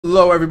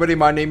Hello everybody,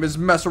 my name is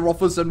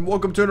Masterofroflness and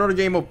welcome to another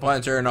game of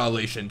Planetary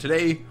Annihilation.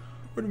 Today,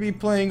 we're going to be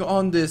playing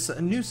on this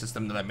new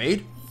system that I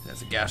made.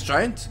 That's a gas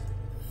giant,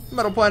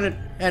 metal planet,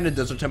 and a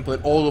desert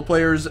template. All the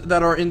players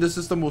that are in this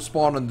system will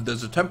spawn on the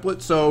desert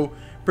template, so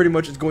pretty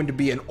much it's going to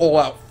be an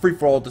all-out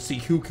free-for-all to see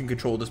who can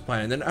control this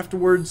planet. And then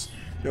afterwards,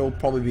 there will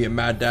probably be a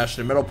mad dash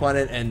to the metal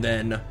planet, and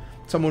then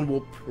someone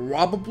will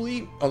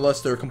probably, unless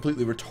they're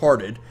completely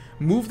retarded,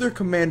 move their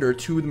commander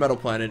to the metal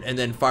planet and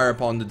then fire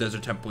upon the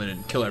desert template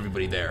and kill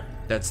everybody there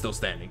that's still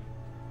standing.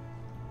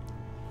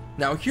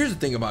 Now, here's the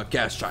thing about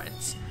gas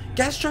giants.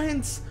 Gas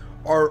giants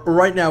are,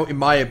 right now, in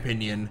my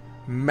opinion,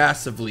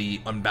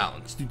 massively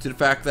unbalanced due to the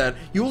fact that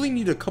you only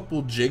need a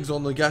couple jigs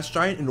on the gas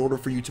giant in order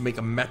for you to make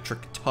a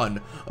metric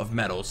ton of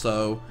metal.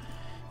 So,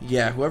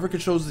 yeah, whoever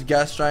controls the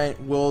gas giant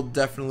will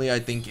definitely, I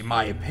think, in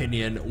my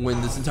opinion,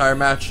 win this entire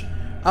match.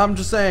 I'm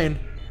just saying.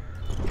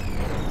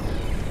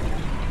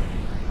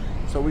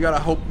 So we gotta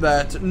hope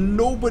that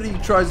nobody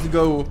tries to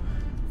go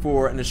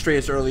for an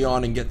Asteroids early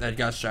on and get that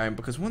gas giant,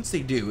 because once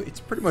they do, it's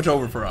pretty much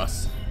over for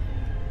us.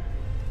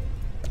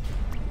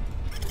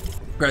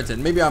 Granted,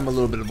 maybe I'm a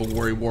little bit of a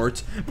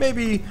worrywart.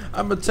 Maybe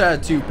I'm a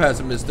tad too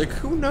pessimistic.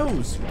 Who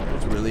knows? Who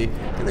knows, really?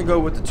 Gonna go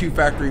with the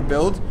 2-factory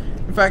build.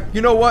 In fact, you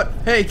know what?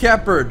 Hey,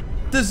 Catbird,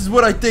 this is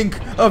what I think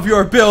of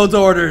your build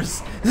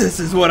orders. This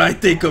is what I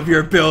think of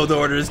your build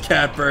orders,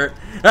 Catbird.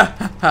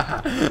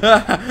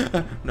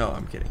 No,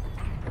 I'm kidding.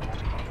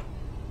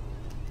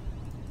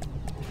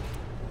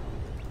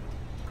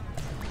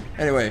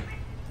 Anyway,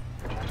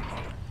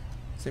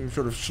 same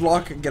sort of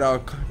schlock, get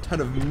a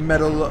ton of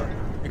metal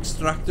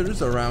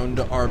extractors around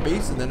our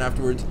base, and then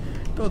afterwards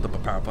build up a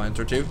power plant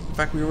or two. In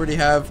fact, we already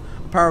have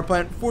a power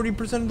plant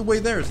 40% of the way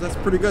there, so that's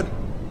pretty good.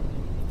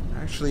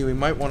 Actually, we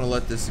might want to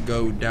let this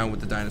go down with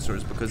the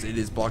dinosaurs because it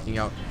is blocking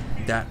out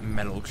that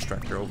metal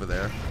extractor over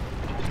there.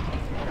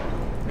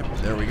 Yep,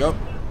 there we go.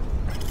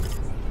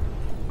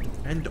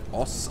 And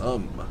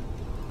awesome.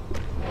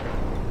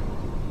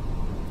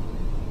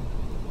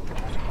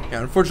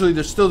 Yeah, unfortunately,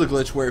 there's still the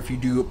glitch where if you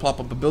do plop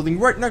up a building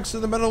right next to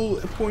the metal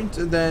point,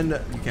 then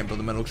you can't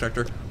build a metal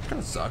extractor. Kind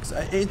of sucks.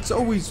 It's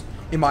always,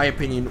 in my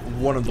opinion,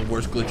 one of the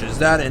worst glitches.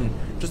 That and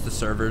just the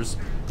servers.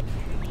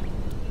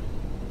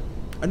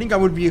 I think I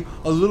would be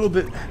a little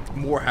bit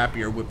more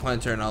happier with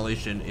Planetary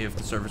Annihilation if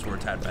the servers were a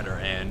tad better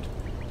and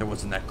there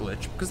wasn't that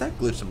glitch. Because that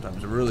glitch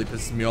sometimes really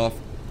pisses me off.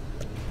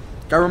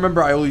 I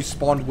remember I only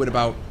spawned with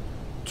about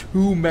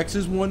 2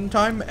 mexes one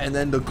time, and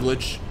then the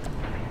glitch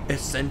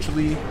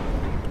essentially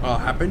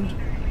happened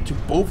to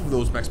both of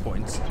those mex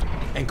points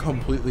and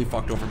completely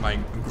fucked over my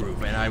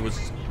groove, and I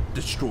was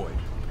destroyed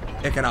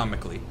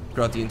economically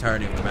throughout the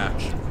entirety of the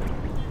match.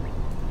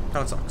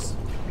 Kinda sucks.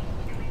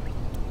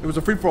 It was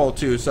a free-for-all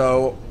too,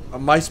 so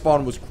my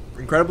spawn was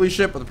incredibly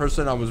shit, but the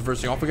person I was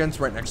versing off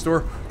against right next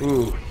door,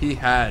 ooh, he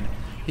had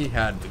the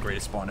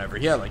greatest spawn ever.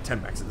 He had like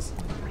 10 mexes.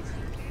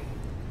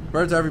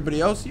 Compared to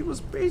everybody else, he was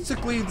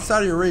basically the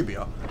Saudi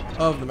Arabia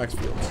of the mex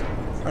fields.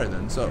 Alright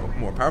then, so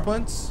more power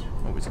plants,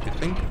 always a good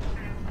thing.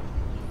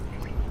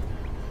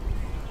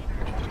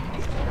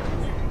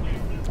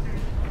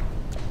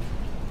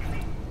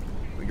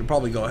 We could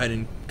probably go ahead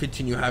and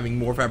continue having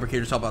more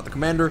fabricators help out the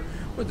commander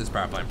with this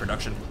power plant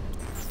production.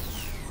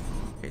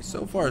 Okay,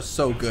 so far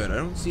so good. I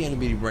don't see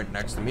anybody right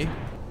next to me.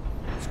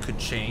 This could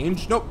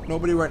change. Nope,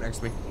 nobody right next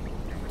to me.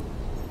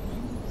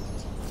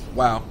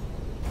 Wow.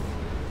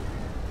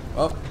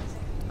 Oh,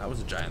 that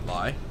was a giant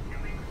lie.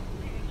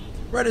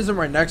 Red isn't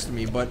right next to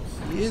me, but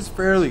he is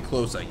fairly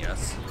close, I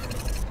guess.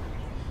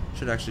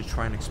 Should actually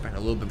try and expand a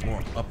little bit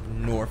more up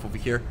north over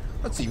here.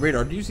 Let's see,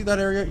 radar, do you see that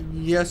area?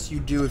 Yes, you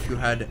do if you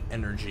had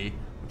energy,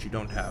 which you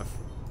don't have.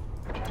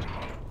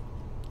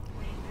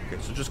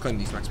 Okay, so just claim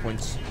these max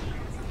points.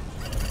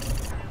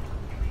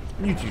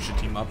 And you two should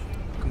team up.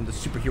 Become the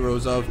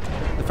superheroes of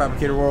the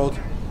fabricator world.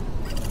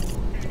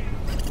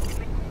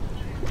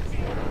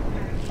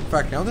 In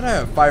fact, now that I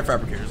have 5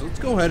 fabricators, let's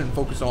go ahead and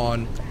focus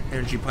on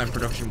energy plant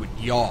production with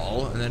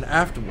y'all, and then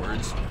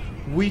afterwards,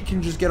 we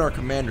can just get our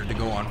commander to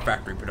go on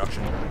factory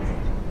production.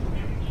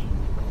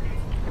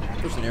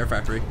 First an air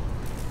factory.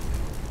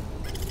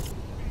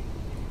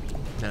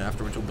 Then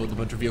afterwards, we'll build a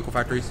bunch of vehicle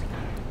factories.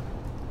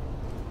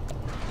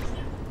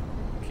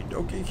 Okie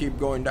dokie, keep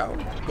going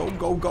down. Go,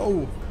 go,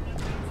 go.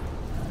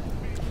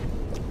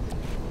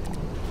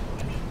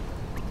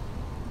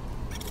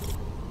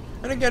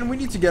 And again, we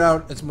need to get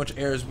out as much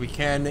air as we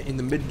can in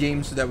the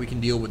mid-game so that we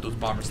can deal with those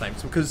bomber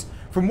snipes. Because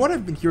from what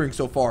I've been hearing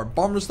so far,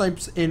 bomber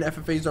snipes in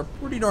FFAs are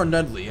pretty darn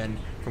deadly. And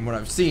from what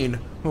I've seen,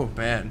 oh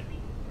man,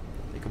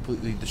 they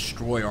completely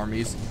destroy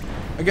armies.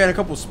 Again, a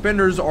couple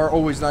spinners are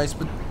always nice,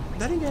 but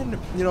then again,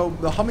 you know,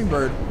 the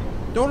hummingbird,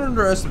 don't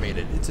underestimate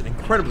it. It's an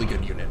incredibly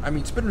good unit. I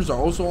mean, spinners are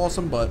also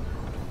awesome, but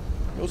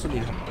you also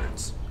need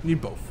hummingbirds. You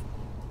need both.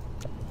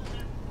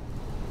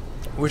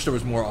 I wish there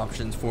was more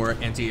options for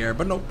anti-air,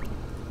 but nope.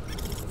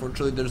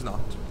 Unfortunately, there's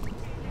not.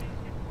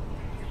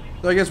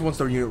 So I guess once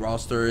their unit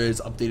roster is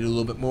updated a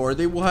little bit more,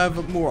 they will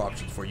have more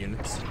options for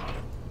units.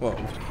 Well,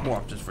 more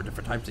options for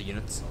different types of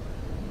units.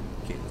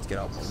 Okay, let's get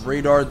out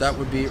radar. That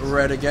would be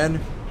red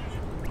again.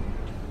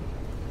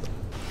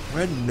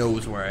 Red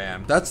knows where I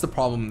am. That's the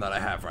problem that I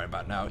have right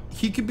about now.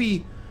 He could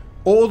be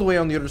all the way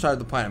on the other side of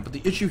the planet, but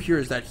the issue here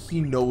is that he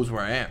knows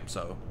where I am,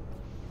 so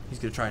he's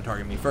going to try and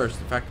target me first.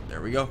 In fact,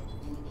 there we go.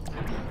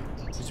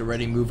 He's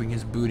already moving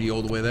his booty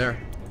all the way there.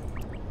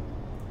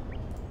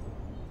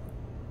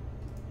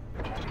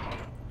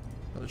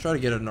 Let's try to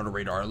get another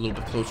radar a little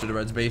bit closer to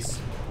Red's base.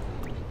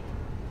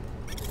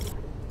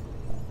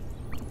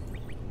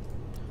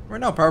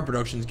 Right now, power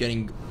production is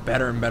getting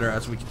better and better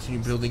as we continue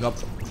building up.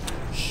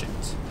 Shit.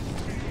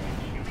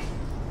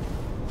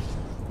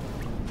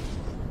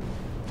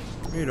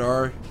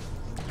 Radar.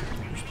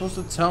 You're supposed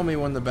to tell me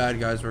when the bad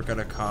guys were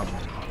gonna come.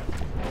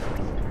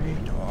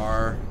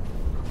 Radar.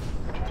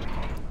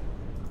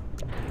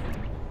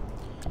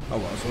 Oh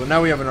well, so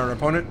now we have another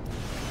opponent.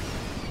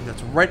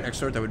 That's right next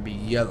to it. That would be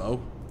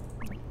yellow.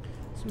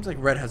 Seems like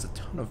Red has a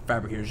ton of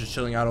fabricators just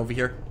chilling out over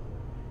here.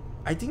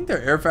 I think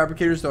they're air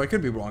fabricators, though I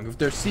could be wrong. If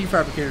they're sea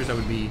fabricators, I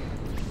would be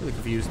really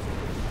confused.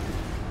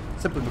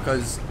 Simply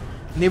because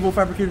naval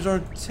fabricators are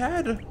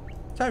tad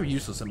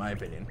useless in my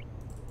opinion.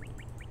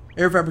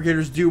 Air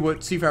fabricators do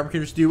what sea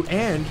fabricators do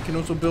and can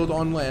also build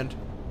on land.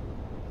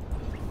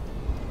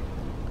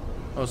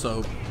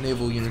 Also,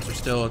 naval units are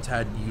still a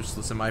tad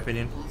useless in my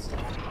opinion.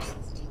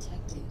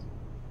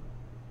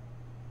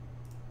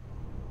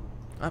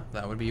 Ah,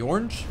 that would be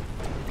orange.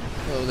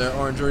 Hello there,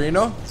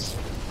 Orangerino.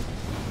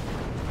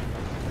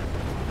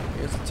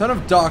 He has a ton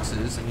of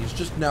doxes, and he's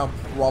just now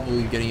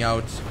probably getting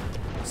out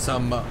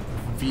some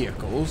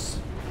vehicles.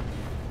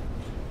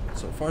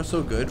 So far,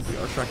 so good. We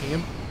are tracking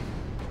him.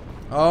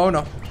 Oh,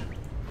 no.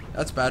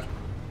 That's bad.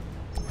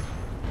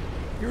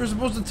 You were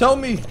supposed to tell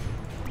me.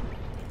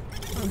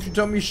 Why don't you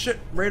tell me shit?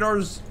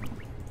 Radars.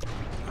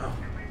 Oh.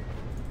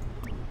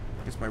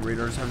 I guess my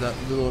radars have that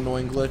little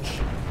annoying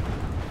glitch.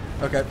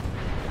 Okay.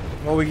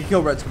 Well, we can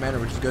kill Red's commander,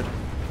 which is good.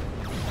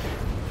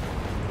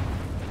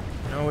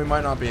 No, we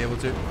might not be able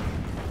to.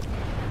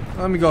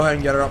 Let me go ahead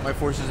and gather up my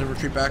forces and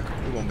retreat back.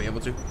 We won't be able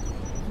to.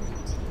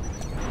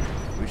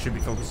 We should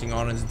be focusing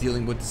on is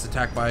dealing with this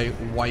attack by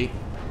white.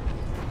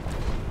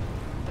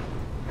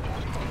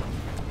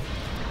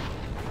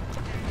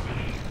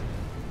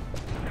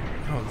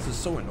 Oh, this is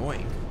so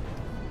annoying.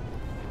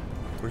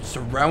 We're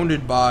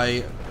surrounded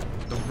by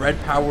the red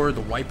power,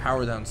 the white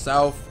power down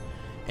south,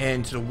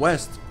 and to the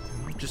west,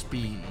 it might just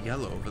be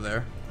yellow over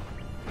there.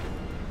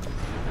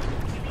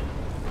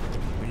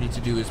 What we need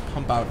to do is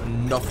pump out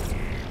enough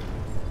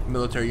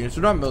military units,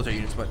 or not military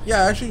units, but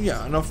yeah, actually,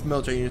 yeah, enough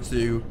military units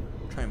to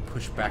try and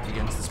push back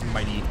against this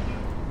mighty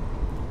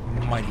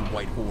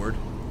white horde.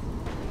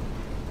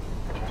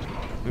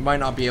 We might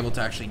not be able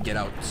to actually get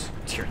out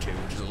tier 2,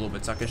 which is a little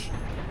bit suckish.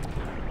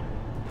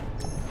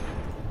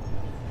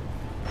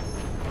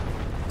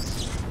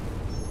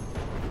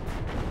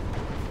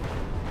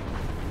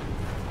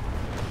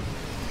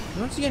 I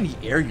don't see any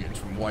air units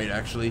from white,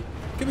 actually.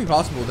 It could be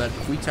possible that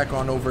if we tech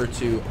on over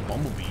to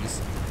bumblebees,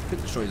 it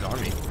could destroy his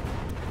army.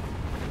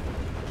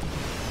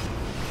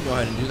 Go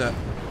ahead and do that.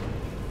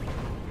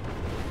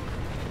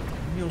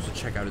 Let me also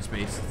check out his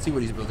base. Let's see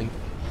what he's building.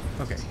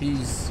 Okay,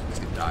 he's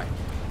gonna die.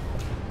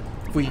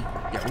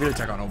 Yeah, we're gonna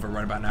tech on over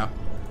right about now.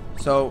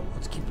 So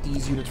let's keep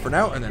these units for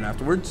now, and then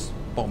afterwards,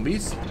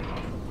 bombies.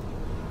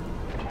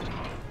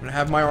 I'm gonna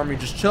have my army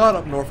just chill out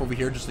up north over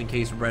here, just in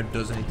case Red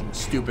does anything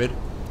stupid.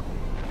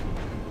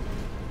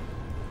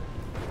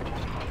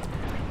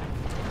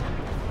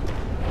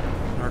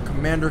 And our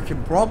commander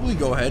can probably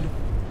go ahead.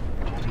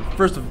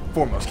 First and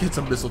foremost, get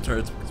some missile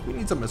turrets, because we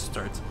need some missile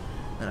turrets.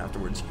 And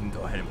afterwards, you can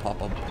go ahead and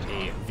pop up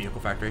a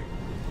vehicle factory.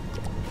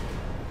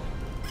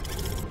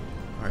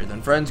 Alright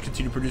then, friends,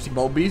 continue producing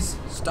bumblebees.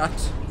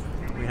 Stat.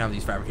 We can have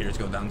these fabricators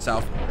go down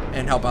south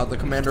and help out the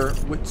commander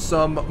with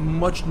some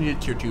much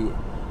needed tier 2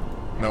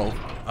 metal,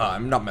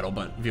 not metal,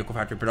 but vehicle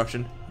factory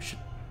production. We should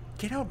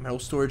get out metal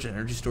storage and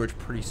energy storage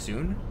pretty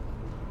soon.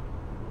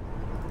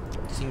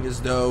 Seeing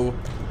as though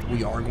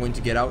we are going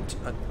to get out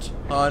a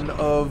ton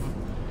of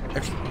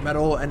extra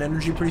metal and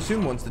energy pretty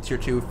soon once the tier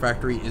 2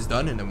 factory is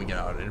done, and then we get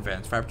out an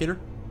advanced fabricator.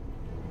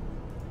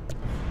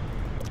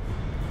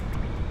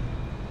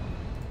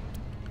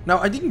 Now,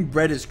 I think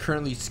Red is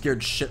currently scared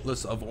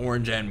shitless of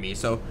Orange and me,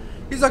 so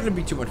he's not going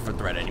to be too much of a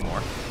threat anymore,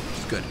 which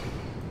is good.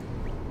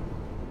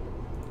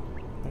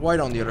 White,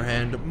 on the other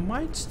hand,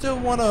 might still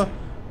want to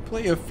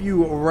play a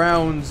few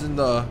rounds in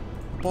the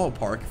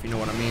ballpark, if you know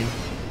what I mean.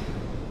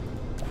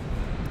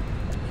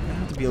 I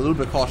have to be a little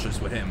bit cautious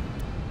with him.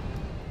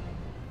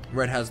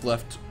 Red has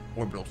left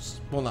orbitals.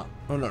 Well, not.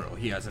 Oh, no,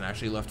 he hasn't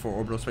actually left for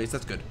orbital space.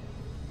 That's good.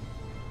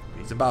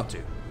 He's about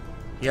to.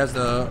 He has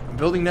the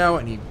building now,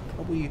 and he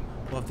probably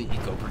will have the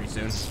eco pretty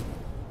soon. So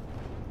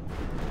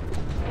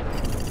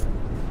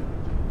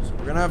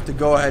we're going to have to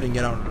go ahead and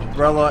get out an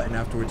umbrella, and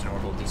afterwards an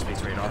orbital deep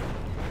space radar.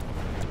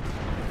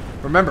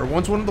 Remember,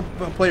 once one of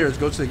the players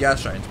goes to the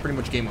gas giant, it's pretty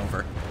much game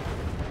over.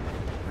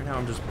 Right now,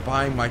 I'm just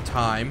buying my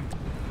time,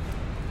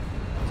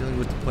 dealing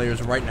with the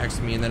players right next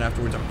to me, and then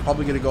afterwards I'm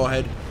probably going to go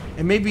ahead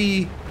and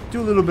maybe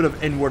do a little bit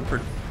of inward,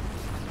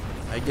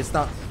 I guess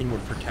not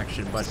inward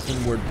protection, but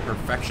inward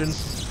perfection.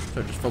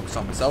 So just focus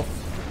on myself,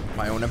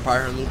 my own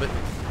empire a little bit.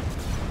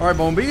 Alright,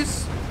 bone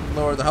bees.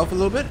 Lower the health a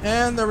little bit,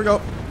 and there we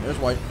go. There's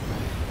white.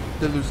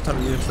 Did lose a ton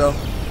of units though.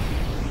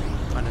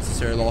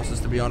 Unnecessary losses,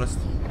 to be honest.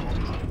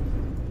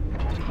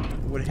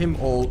 With him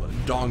all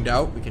donged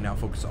out, we can now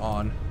focus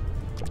on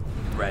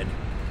red.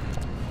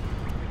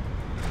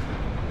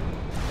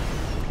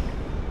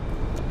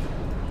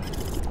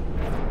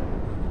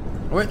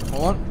 Oh, wait,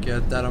 hold on.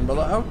 Get that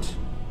umbrella out.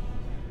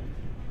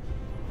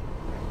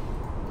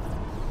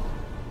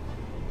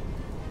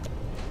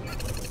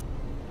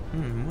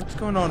 What's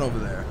going on over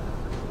there?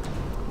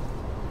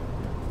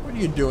 What are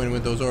you doing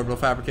with those orbital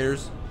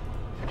fabricators?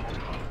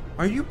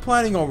 Are you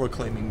planning on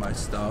reclaiming my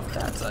stuff?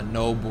 That's a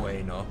no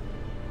bueno.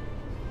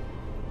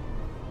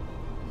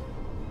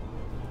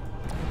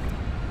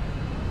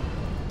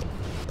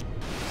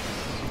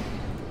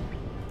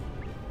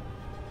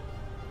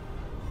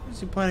 What is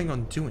he planning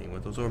on doing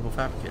with those orbital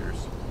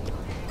fabricators?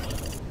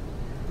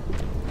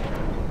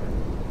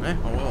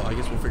 Oh well, I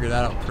guess we'll figure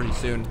that out pretty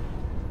soon.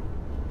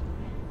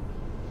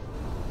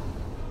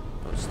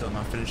 Oh, still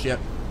not finished yet.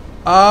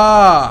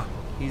 Ah!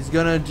 He's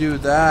gonna do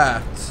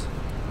that.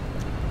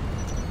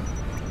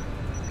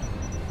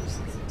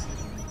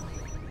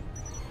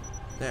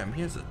 Damn,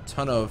 he has a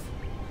ton of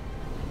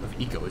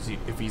eco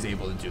if he's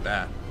able to do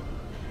that.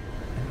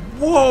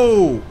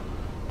 Whoa!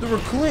 The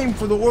reclaim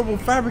for the orbital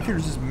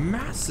fabricators is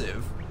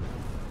massive.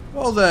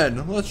 Well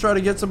then, let's try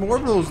to get some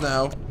orbitals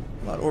now.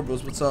 Not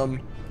orbitals, but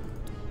some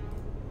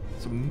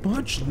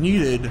much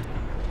needed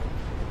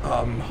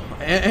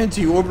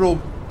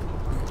anti-orbital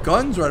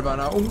guns right about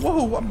now.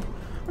 Whoa! I'm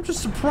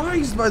just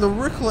surprised by the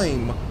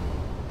reclaim.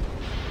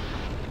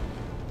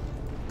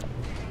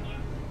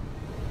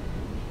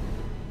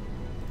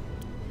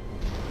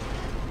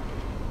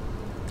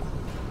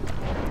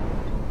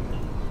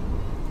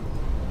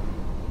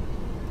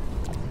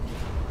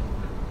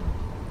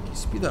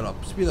 Speed that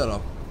up, speed that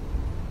up.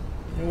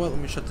 You know what, let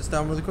me shut this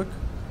down really quick.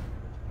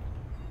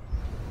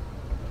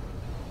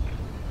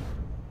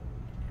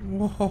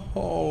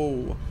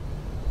 Whoa.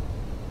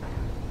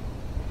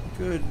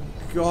 Good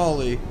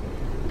golly.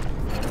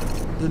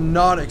 Did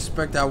not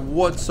expect that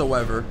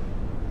whatsoever.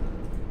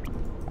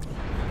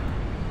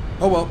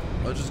 Oh well,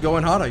 let's just go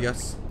in hot, I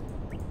guess.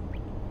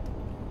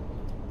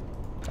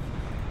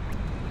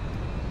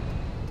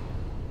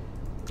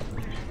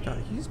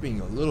 God, he's being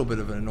a little bit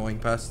of an annoying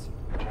pest.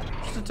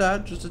 Just a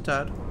tad, just a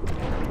tad.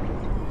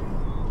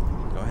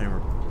 Go ahead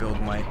and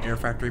build my air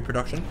factory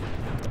production.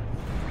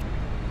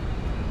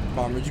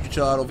 Bombers, you can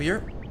chill out over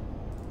here.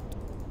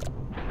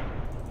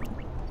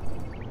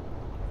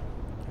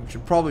 We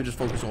should probably just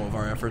focus all of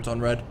our efforts on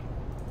red,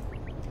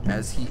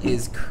 as he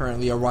is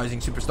currently a rising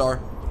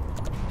superstar.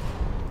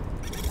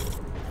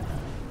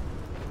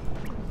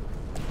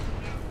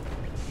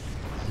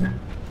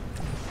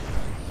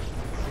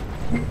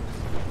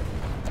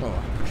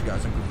 Oh, put you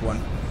guys in group 1.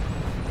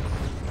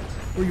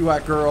 Where you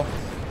at, girl?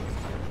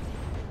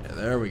 Yeah,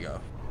 there we go.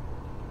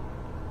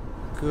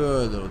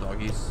 Good little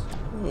doggies.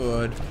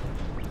 Good.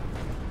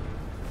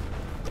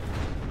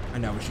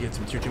 And now we should get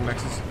some tier 2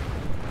 mexes.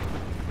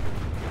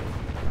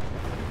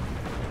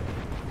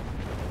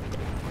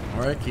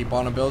 Alright, keep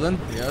on a building.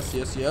 Yes,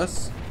 yes,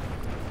 yes.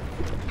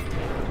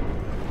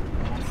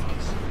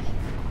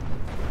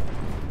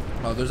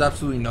 Oh, there's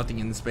absolutely nothing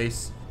in the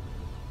space.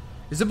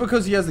 Is it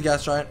because he has the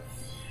gas giant?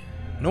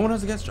 No one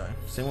has the gas giant.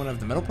 Does anyone have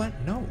the metal plant?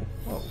 No.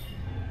 Whoa.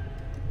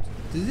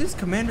 Did this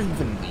commander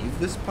even leave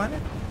this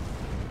planet?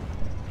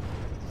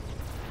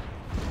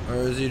 Or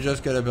is he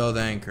just gonna build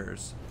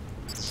anchors?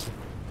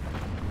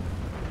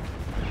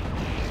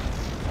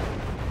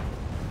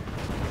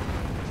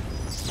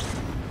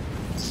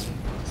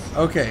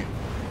 Okay,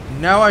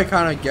 now I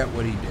kind of get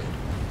what he did.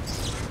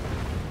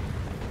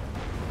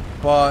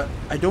 But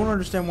I don't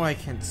understand why I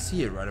can't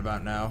see it right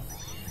about now.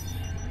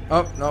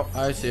 Oh, no,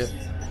 I see it.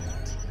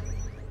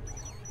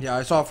 Yeah,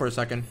 I saw it for a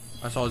second.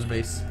 I saw his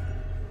base.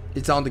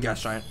 It's on the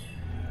gas giant.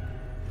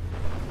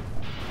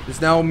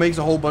 This now makes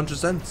a whole bunch of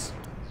sense.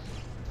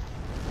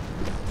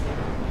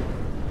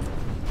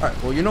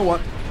 Alright, well, you know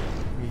what?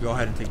 Let me go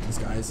ahead and take these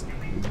guys.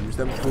 Use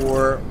them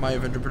for my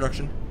infantry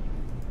production.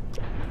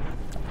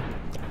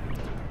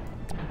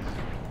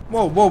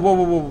 Whoa, whoa, whoa,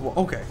 whoa, whoa,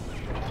 whoa. Okay.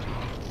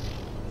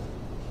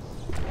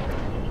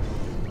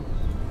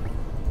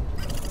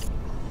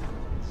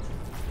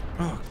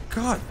 Oh,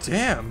 god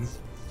damn.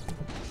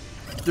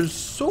 There's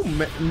so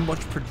much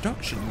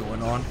production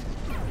going on.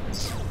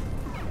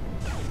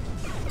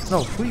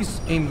 No, please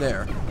aim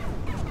there.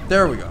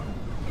 There we go.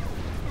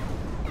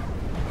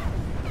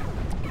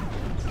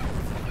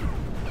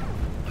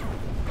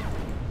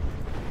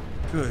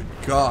 Good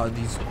god,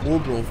 these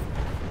orbital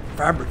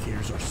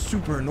fabricators are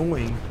super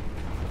annoying.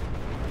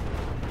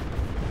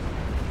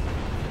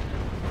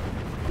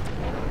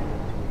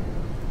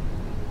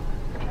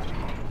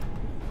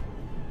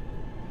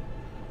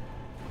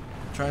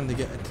 Trying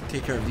to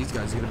take care of these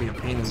guys is going to be a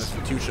pain in this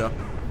Fatusia.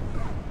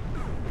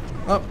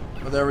 Oh,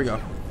 well, there we go.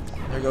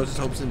 There goes his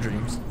hopes and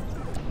dreams.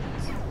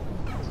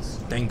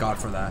 Thank God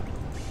for that.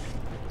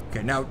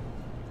 Okay, now,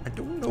 I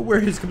don't know where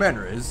his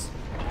commander is.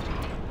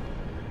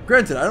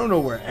 Granted, I don't know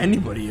where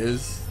anybody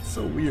is. It's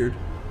so weird.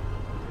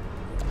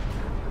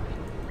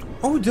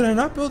 Oh, did I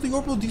not build the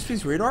orbital deep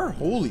space radar?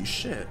 Holy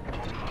shit.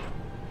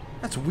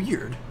 That's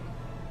weird.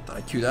 Thought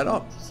I'd queue that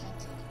up.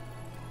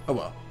 Oh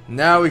well.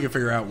 Now we can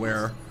figure out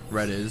where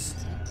red is.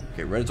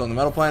 Okay, red's on the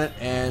metal planet,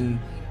 and...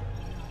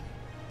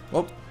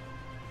 Well,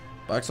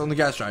 black's on the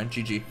gas giant.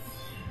 GG.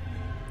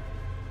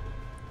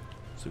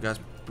 So guys,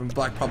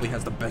 black probably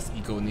has the best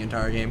eco in the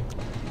entire game.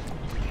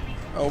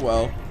 Oh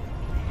well.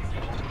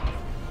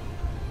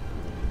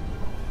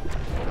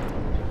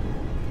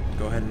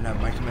 Go ahead and have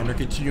my commander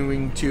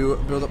continuing to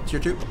build up tier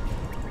 2.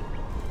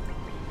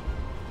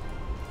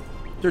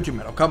 Tier 2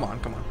 metal, come on,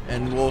 come on.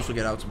 And we'll also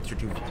get out some tier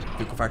 2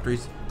 vehicle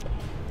factories.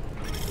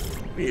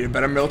 We need a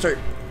better military.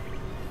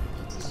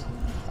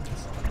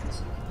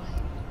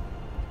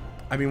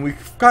 I mean,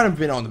 we've kind of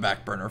been on the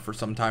back burner for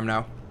some time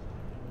now.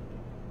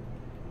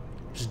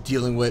 Just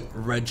dealing with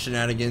red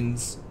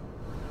shenanigans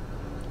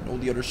and all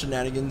the other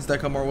shenanigans that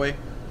come our way.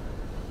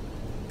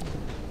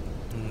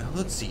 Now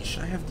let's see,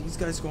 should I have these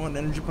guys go on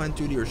energy plant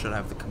duty, or should I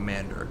have the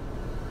commander?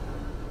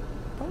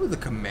 Probably the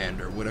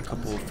commander with a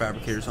couple of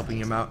fabricators helping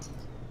him out.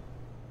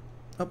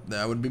 Oh,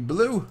 that would be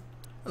blue.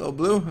 Hello,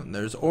 blue. And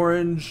there's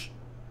orange.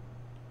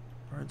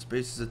 Red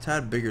space is a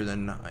tad bigger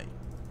than I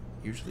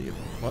usually have.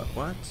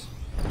 What?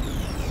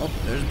 Oh,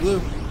 there's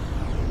blue.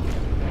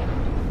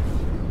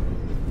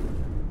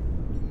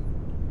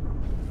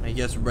 I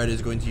guess red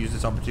is going to use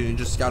this opportunity to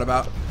just scout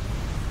about.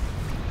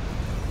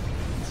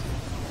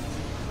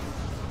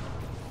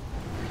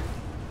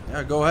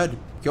 Yeah, go ahead.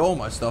 Kill all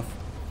my stuff.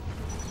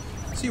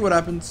 See what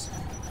happens.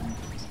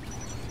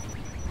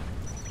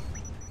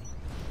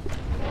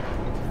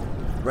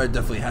 Red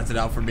definitely has it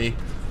out for me.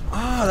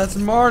 Ah, that's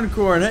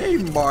Marncorn. Hey,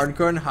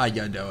 Marncorn. How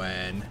ya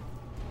doing?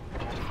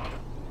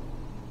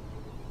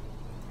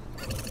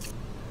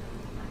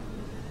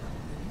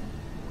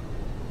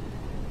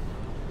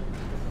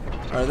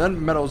 Alright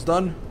then, metal's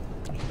done.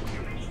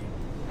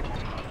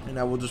 And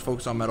now we'll just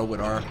focus on metal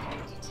with our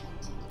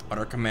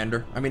other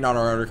commander. I mean, not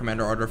our other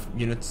commander, our other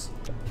units.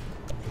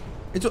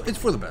 It's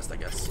for the best, I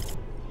guess.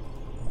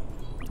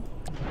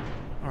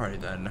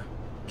 Alright then.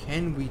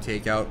 Can we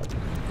take out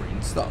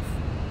green stuff?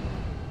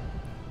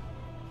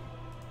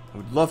 I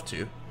would love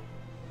to.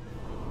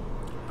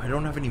 I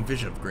don't have any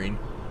vision of green.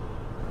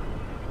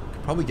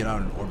 Could probably get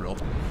out an orbital.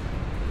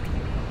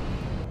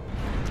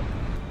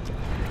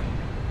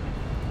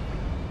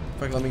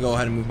 In fact, let me go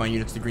ahead and move my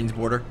units to green's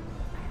border.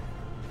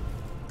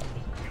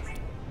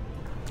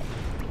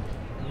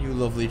 You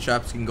lovely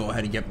chaps can go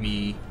ahead and get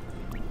me...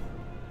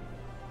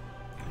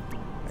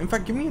 In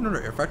fact, give me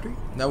another air factory.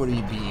 That would be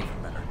even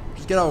better.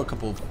 Just get out a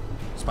couple of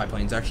spy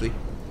planes, actually.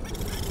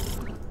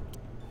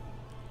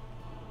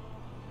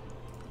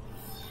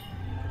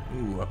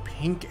 Ooh, a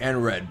pink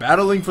and red.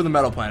 Battling for the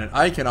metal planet.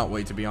 I cannot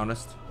wait, to be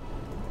honest.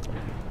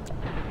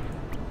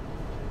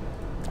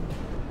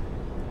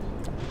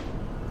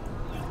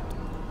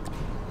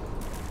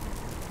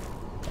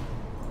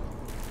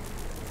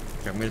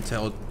 Okay, I'm going to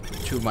tell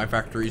two of my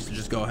factories to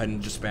just go ahead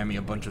and just spam me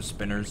a bunch of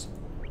spinners.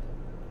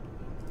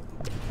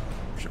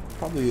 Should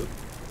probably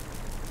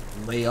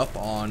lay up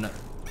on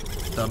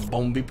the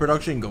bumblebee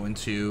production, go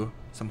into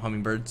some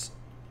hummingbirds.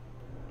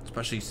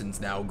 Especially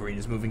since now green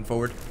is moving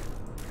forward.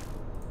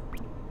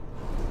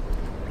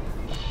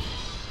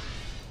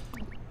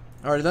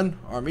 Alright then,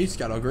 armies,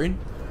 scout out green.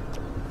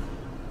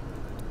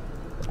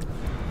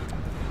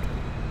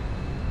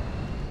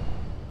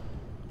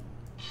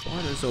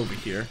 What is over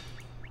here?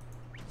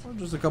 Well,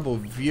 just a couple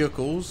of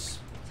vehicles.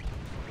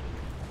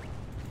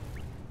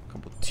 A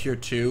couple tier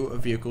 2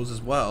 of vehicles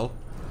as well.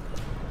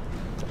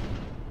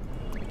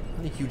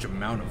 Not a huge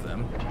amount of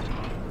them.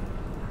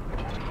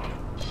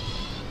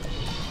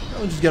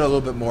 We'll just get a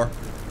little bit more.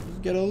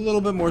 Just get a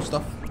little bit more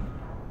stuff.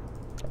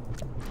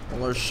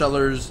 All our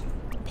shellers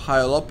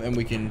pile up, and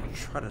we can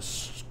try to,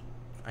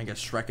 I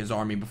guess, Shrek his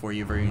army before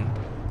he ever even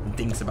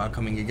thinks about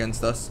coming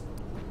against us.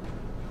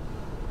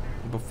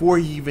 Before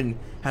he even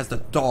has the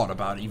thought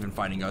about even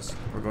fighting us,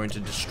 we're going to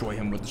destroy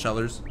him with the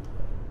shellers.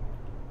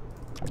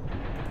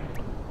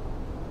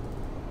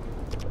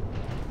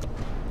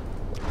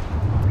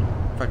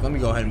 In fact, let me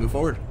go ahead and move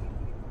forward.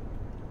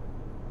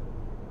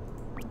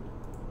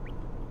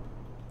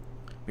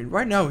 I mean,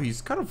 right now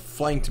he's kind of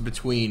flanked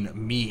between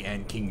me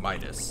and King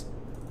Midas.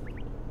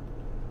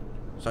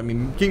 So, I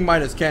mean, King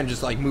Midas can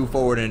just, like, move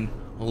forward and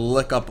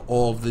lick up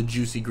all of the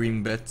juicy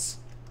green bits.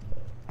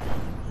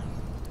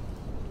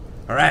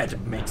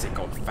 Red makes it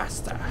go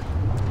faster.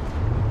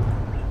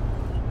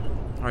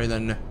 Alright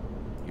then,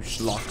 you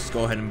schlocks,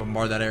 go ahead and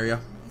bombard that area.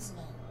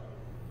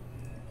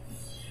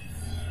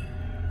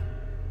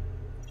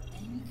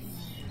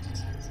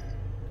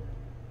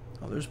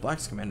 Oh, there's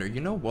Black's commander. You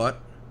know what?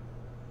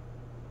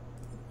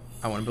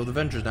 I want to build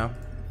Avengers now.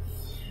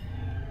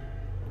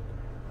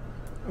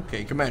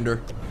 Okay,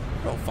 commander.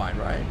 Oh, fine,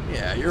 right?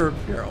 Yeah, you're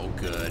all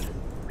good.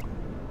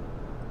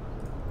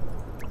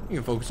 You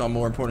can focus on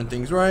more important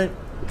things, right?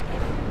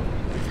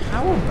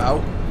 How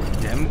about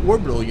them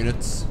orbital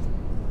units?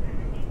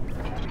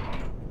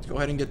 Let's go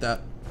ahead and get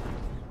that.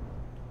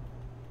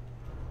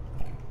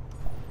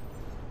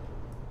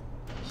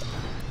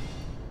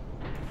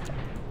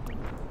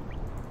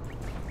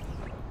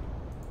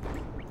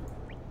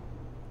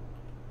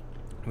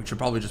 We should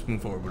probably just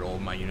move forward with all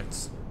of my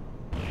units.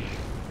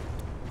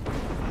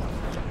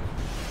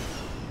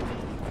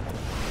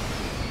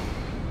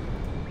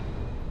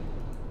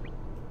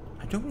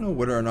 I don't know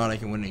whether or not I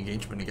can win an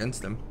engagement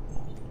against them.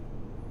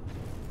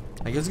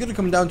 I guess it's gonna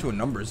come down to a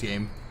numbers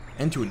game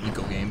and to an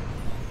eco game.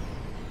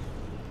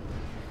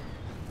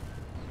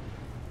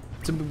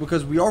 Simply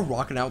because we are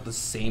rocking out the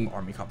same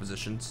army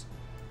compositions.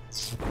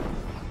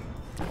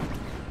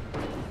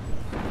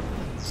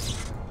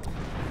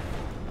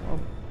 Well,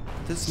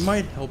 this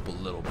might help a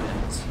little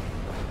bit.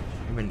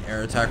 Maybe an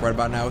air attack right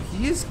about now.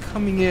 He is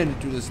coming in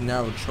through this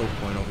narrow choke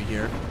point over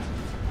here.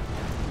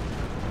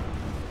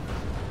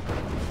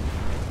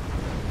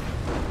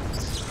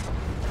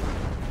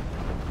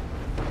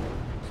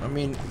 So, I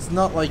mean, it's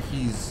not like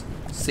he's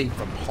safe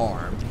from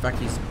harm. In fact,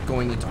 he's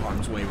going into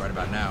harm's way right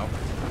about now.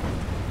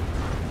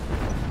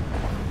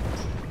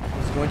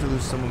 He's going to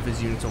lose some of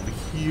his units over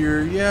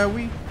here. Yeah,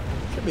 we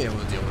should be able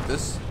to deal with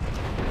this.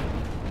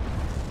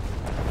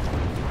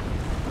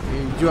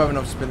 We do have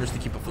enough spinners to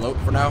keep afloat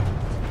for now.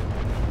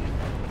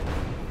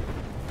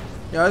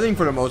 Yeah, I think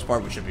for the most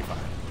part we should be fine.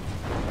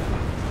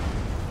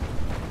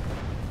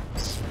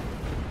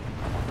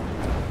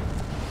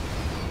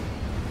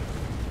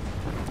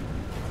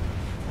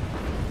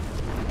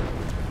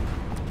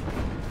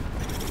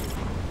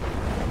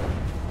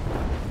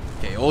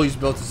 Okay, all he's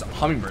built is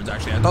hummingbirds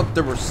actually. I thought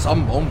there were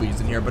some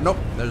bumblebees in here, but nope,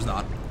 there's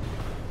not.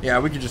 Yeah,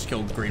 we could just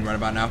kill green right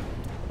about now.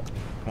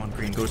 Come on,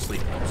 green, go to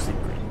sleep. Go to sleep,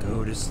 green,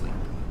 go to sleep.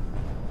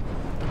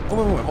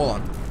 Oh, wait, hold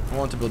on. I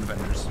want to build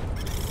defenders.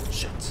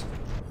 Shit.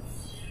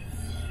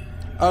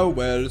 Oh,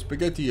 well,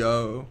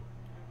 spaghetti-o.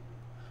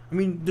 I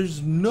mean,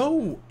 there's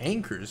no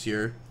anchors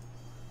here.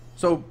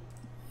 So,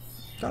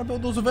 gotta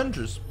build those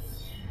Avengers.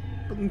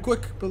 Build them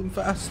quick, build them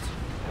fast.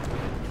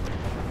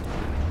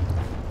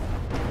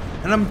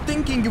 And I'm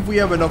thinking if we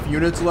have enough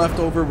units left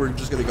over, we're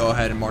just gonna go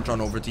ahead and march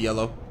on over to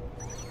yellow.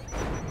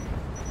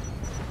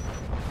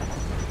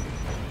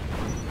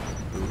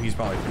 Ooh, he's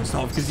probably pissed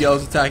off because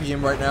yellow's attacking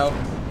him right now.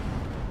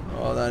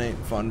 Oh, that ain't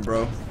fun,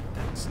 bro.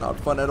 It's not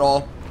fun at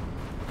all.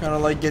 Kind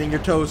of like getting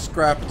your toes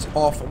scrapped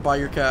off by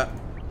your cat.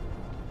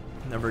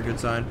 Never a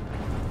good sign.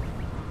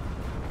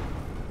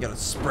 You gotta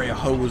spray a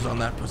hose on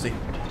that pussy.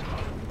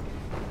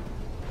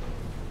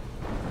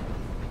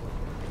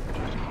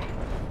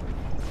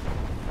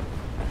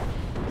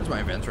 Where's my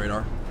advanced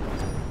radar?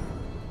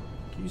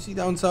 Can you see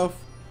down south?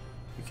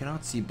 You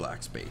cannot see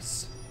black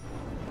space.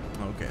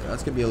 Okay,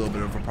 that's gonna be a little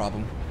bit of a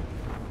problem.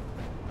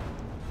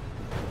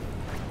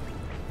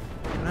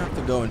 I'm gonna have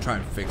to go and try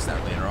and fix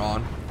that later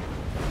on.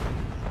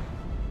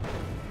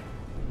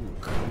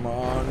 Come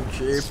on,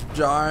 keep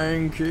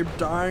dying, keep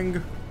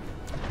dying.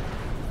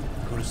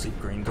 Go to sleep,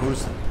 green, go to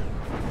sleep.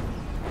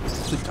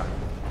 Sleep time.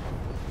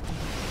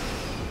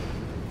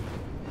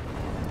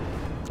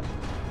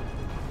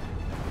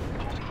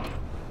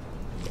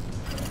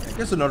 I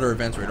guess another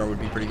advanced radar would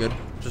be pretty good,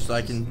 just so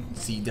I can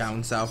see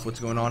down south what's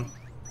going on.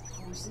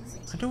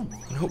 I don't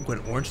know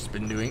what Orange has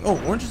been doing.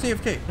 Oh, Orange is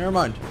AFK, never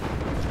mind.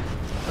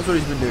 That's what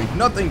he's been doing.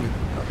 Nothing,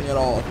 nothing at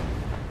all.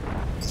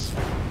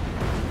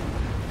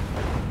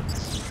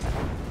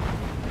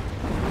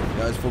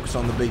 Guys, focus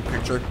on the big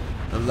picture.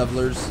 The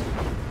levelers.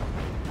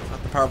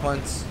 Not the power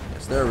plants.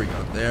 Yes, there we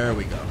go. There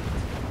we go.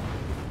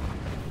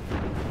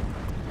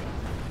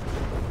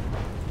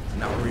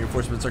 Now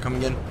reinforcements are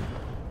coming in.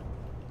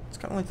 It's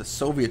kind of like the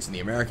Soviets and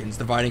the Americans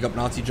dividing up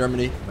Nazi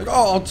Germany. Like,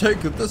 oh, I'll take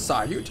this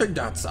side. You take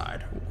that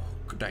side.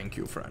 Ooh, thank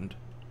you, friend.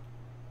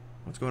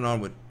 What's going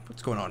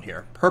on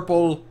here?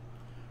 Purple,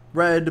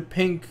 red,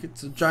 pink.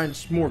 It's a giant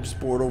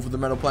smorgasbord over the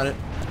metal planet.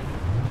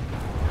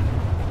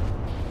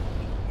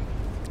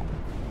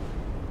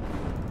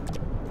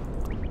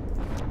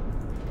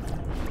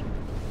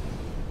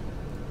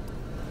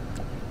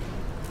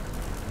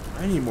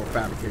 I need more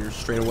fabricators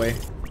straight away.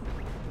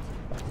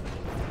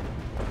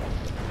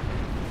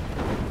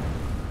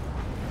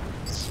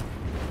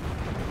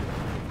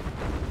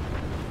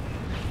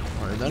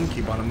 Alright then,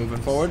 keep on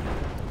moving forward.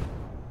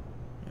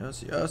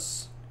 Yes,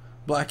 yes.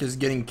 Black is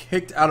getting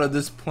kicked out of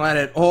this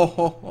planet.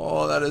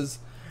 Oh, that is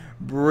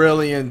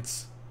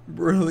brilliant.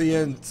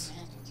 Brilliant.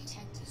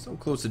 So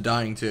close to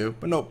dying too.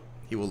 But nope,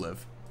 he will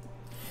live.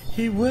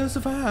 He will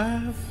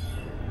survive.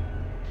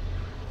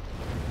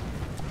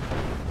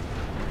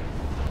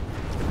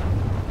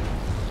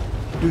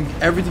 Doing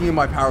everything in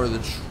my power to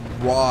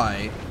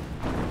try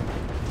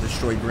to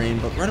destroy green,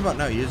 but right about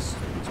now he is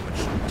too much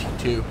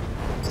T2.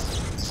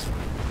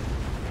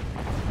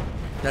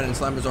 That and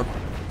slammers are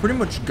pretty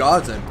much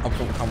gods at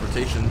up-close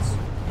confrontations.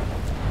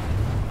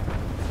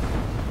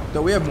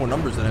 Though we have more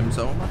numbers than him,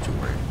 so I'm not too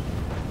worried.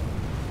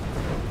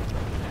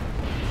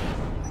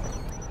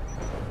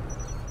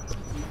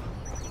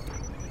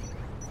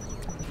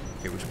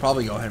 Okay, we should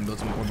probably go ahead and build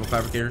some orbital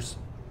fabricators.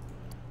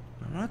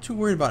 I'm not too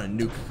worried about a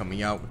nuke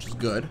coming out, which is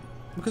good.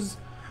 Because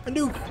a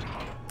nuke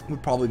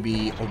would probably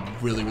be a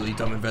really, really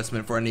dumb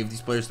investment for any of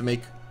these players to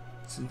make,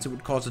 since it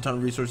would cost a ton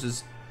of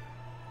resources.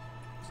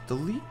 Is the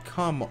lead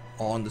com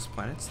on this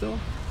planet still?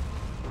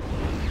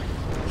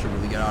 Should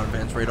really get out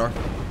advanced radar.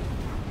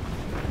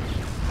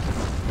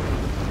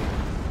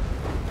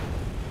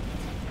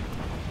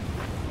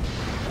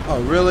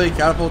 Oh, really?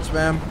 Catapult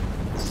spam?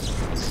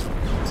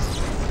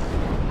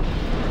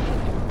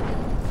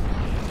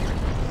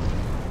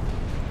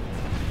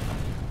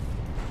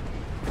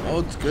 Oh,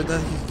 it's good that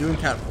he's doing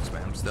catapult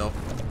spam still.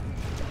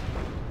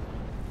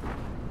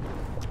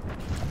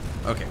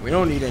 Okay, we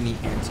don't need any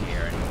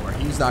anti-air anymore.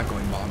 He's not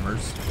going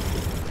bombers.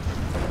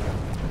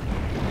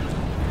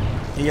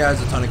 He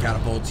has a ton of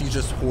catapults. He's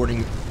just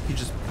hoarding. He's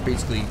just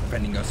basically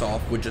fending us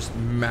off with just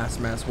mass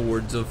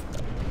hordes of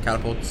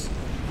catapults.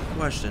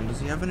 Question, does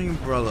he have any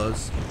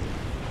umbrellas?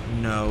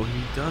 No,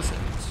 he doesn't.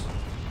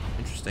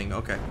 Interesting,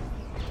 okay.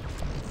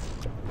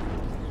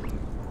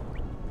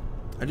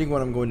 I think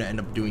what I'm going to end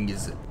up doing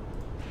is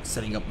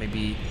setting up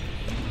maybe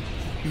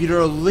either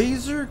a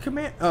laser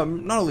command,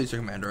 not a laser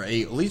commander,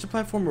 a laser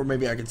platform, or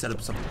maybe I could set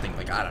up something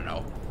like, I don't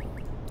know,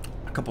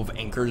 a couple of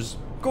anchors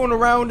going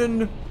around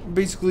and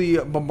basically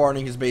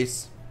bombarding his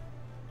base.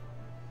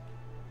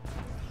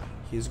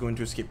 He is going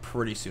to escape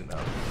pretty soon,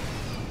 though.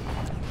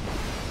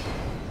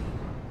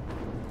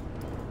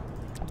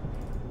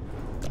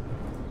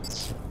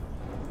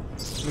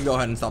 Let me go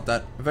ahead and stop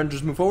that.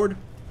 Avengers, move forward.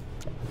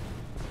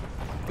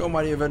 Go,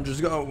 mighty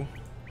Avengers, go.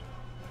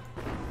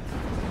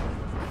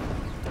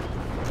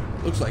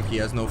 Looks like he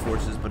has no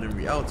forces, but in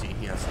reality,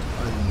 he has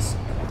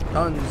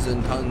tons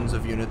and tons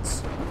of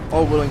units,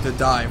 all willing to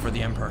die for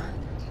the Emperor.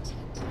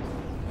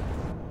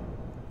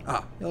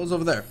 Ah, Yellow's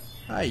over there.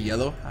 Hi,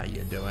 Yellow. How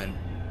you doing?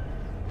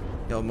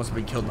 Yellow must have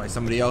been killed by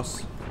somebody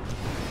else.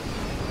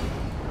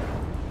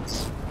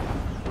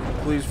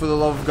 Please, for the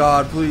love of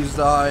God, please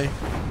die.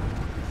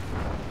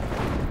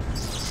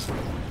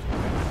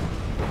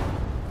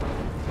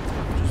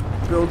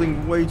 Just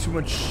building way too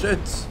much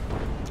shit.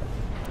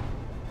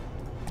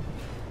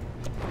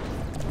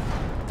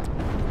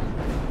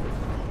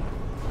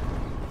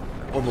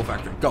 Orbital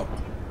factory, go.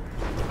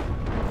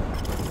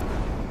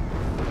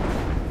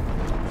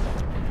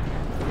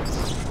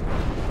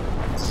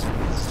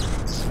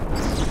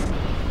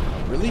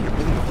 Really? You're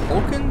building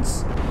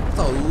Vulcans? That's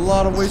a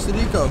lot of wasted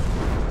eco.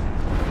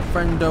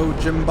 Friendo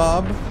Jim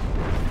Bob.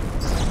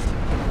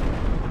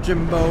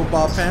 Jimbo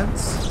Bob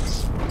Pants.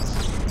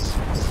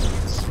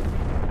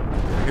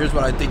 Here's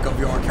what I think of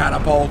your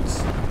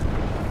catapults.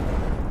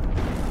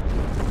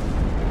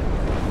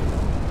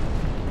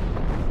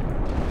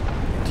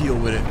 Deal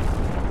with it.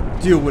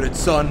 Deal with it,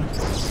 son.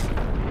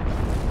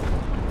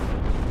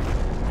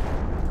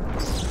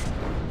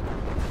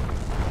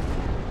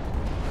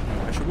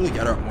 I should really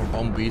gather up more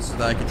bumblebees so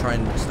that I can try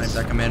and snipe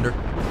that commander.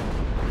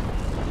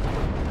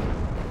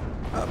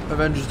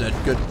 Avengers dead.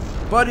 Good.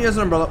 But he has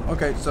an umbrella.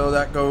 Okay, so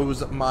that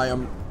goes my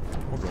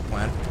orbital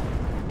plan.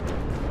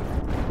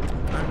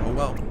 Oh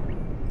well.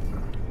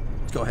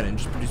 Let's go ahead and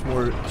just produce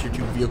more tier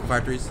 2 vehicle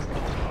factories.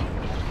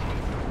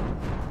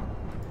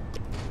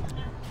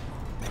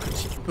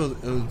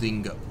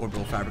 Building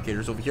orbital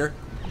fabricators over here.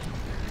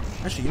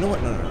 Actually, you know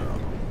what? No.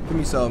 Give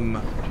me some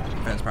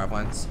advanced power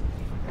plants.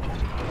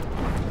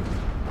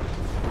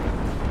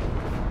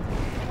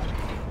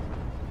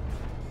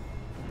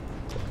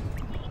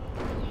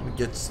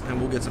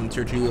 We'll get some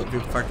tier 2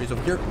 vehicle factories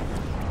over here.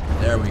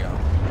 There we go.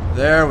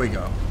 There we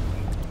go.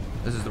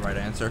 This is the right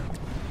answer.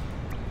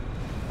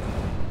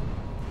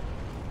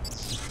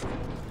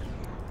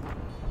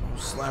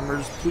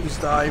 Slammers, please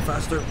die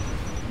faster.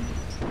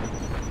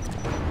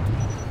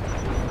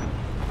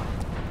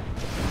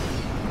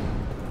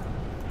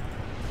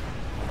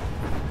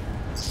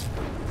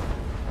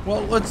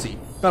 Well, let's see.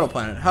 Battle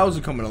planet. How's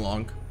it coming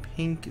along?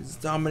 Pink is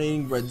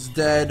dominating. Red's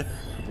dead.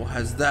 Purple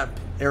has that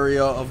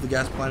area of the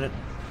gas planet.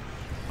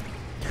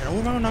 And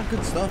all around, not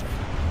good stuff.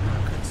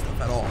 Not good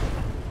stuff at all.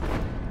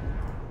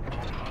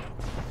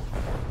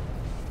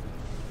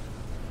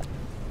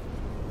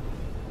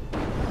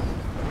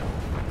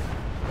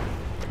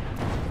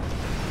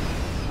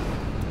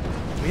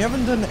 We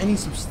haven't done any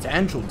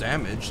substantial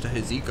damage to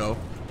his eco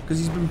because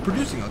he's been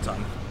producing a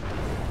ton.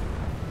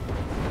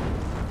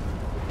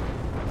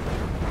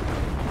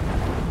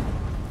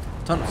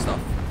 Ton of stuff.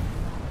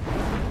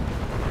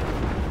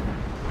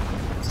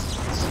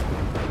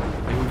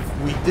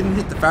 We didn't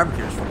hit the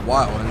fabricators for a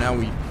while, and now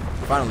we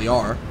finally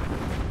are.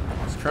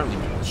 It's currently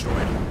being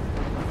destroyed.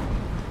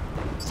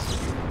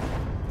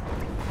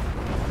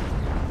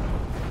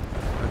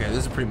 Okay,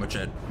 this is pretty much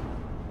it.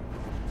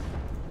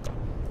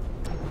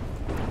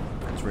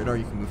 That's radar,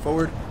 you can move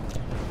forward.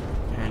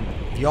 And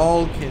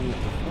y'all can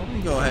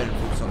probably go ahead and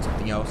focus on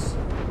something else.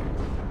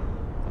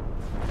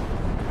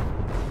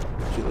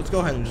 Actually, let's go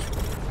ahead and just...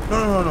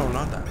 No,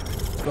 not that.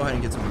 Let's go ahead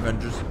and get some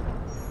Avengers.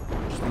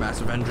 Just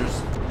mass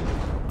Avengers.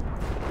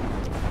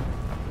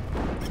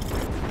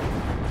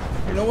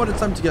 You know what? It's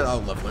time to get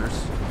out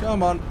levelers.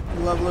 Come on,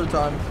 leveler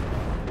time.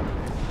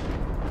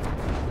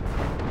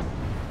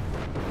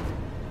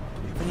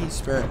 Do we have any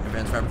spare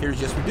advanced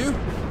fabricators? Yes, we do.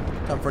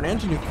 Time for an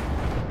anti-nuke.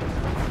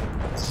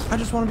 I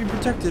just want to be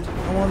protected.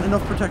 I want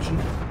enough protection.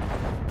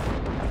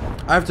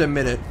 I have to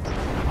admit it.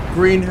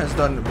 Green has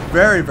done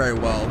very, very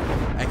well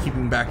at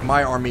keeping back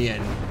my army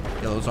and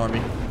Yellow's army.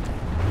 I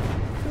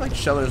feel like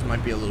shellers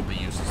might be a little bit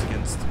useless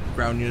against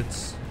ground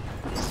units.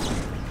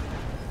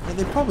 Yeah,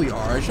 they probably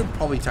are. I should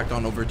probably tack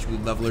on over 2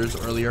 levelers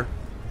earlier.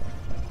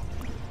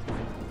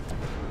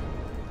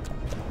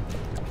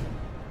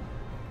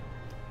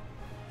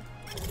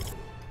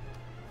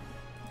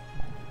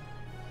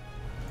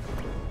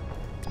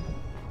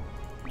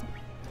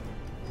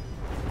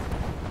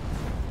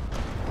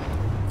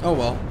 Oh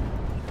well.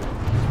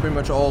 It's pretty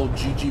much all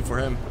GG for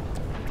him.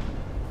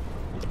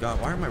 God,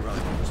 why are my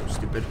rally points so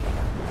stupid?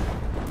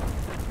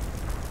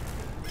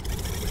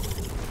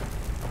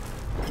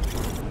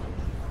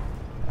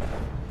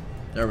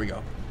 There we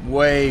go.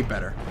 Way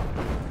better.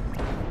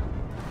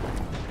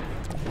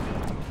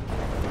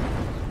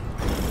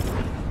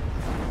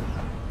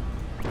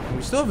 And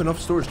we still have enough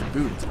storage to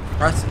boot. It's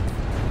impressive.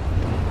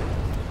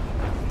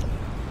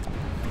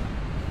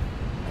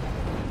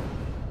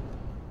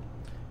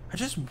 I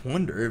just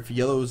wonder if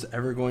Yellow's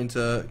ever going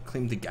to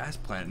claim the gas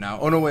plant now.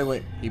 Oh no,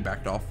 wait. He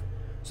backed off.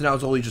 So now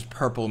it's only just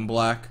purple and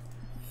black.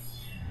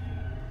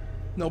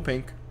 No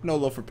pink. No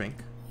love for pink.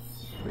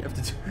 We have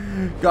to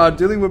do. God,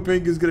 dealing with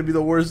pink is gonna be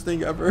the worst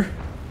thing ever.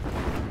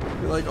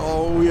 You're like,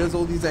 oh, he has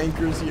all these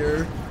anchors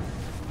here.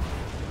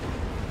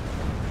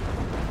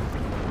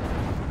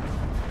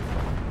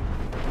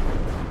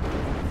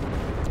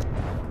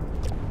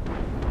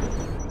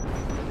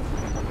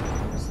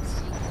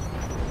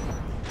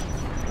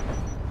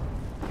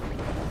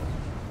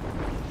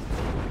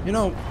 You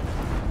know,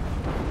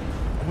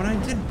 when I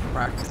did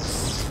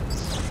practice,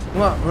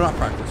 well, not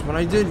practice, when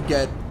I did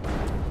get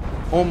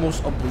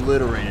almost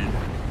obliterated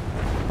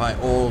by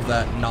all of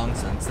that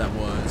nonsense that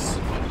was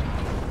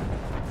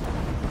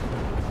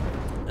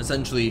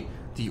essentially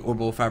the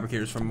orbital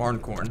fabricators from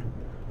Marncorn,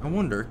 I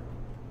wonder,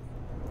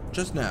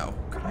 just now,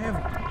 could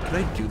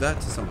I do that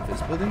to some of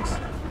his buildings?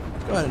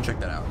 Let's go ahead and check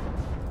that out.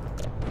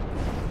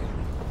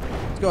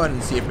 Let's go ahead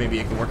and see if maybe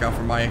it can work out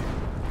for my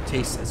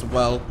taste as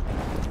well.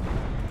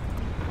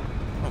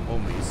 Oh,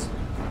 homies.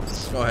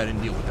 Let's go ahead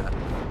and deal with that.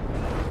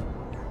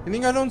 You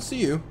think I don't see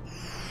you?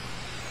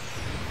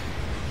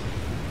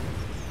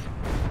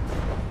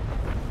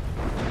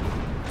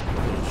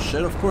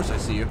 Shit, of course I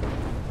see you.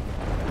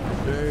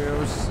 Do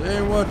you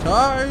say what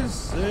I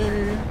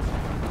say?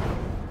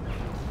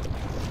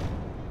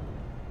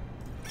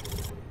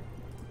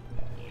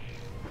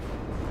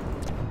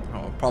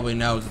 Oh, probably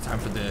now is the time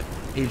for the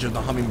Age of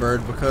the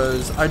Hummingbird,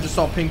 because I just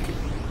saw pink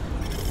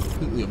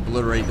completely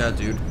obliterate that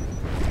dude.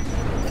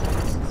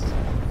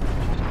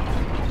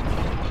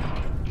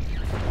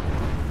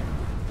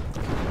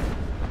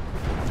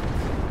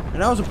 And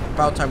now it's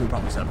about time we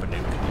probably set up a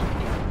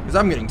nuke, because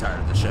I'm getting tired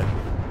of this shit.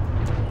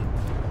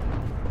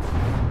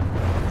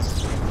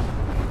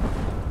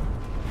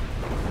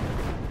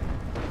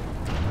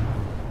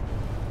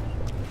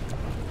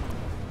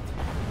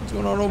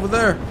 What's going on over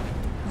there?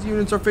 These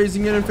units are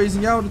phasing in and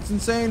phasing out. It's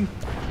insane.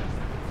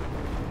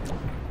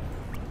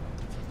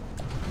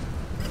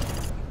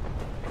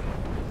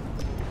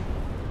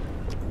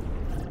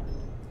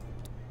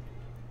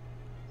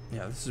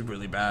 Yeah, this is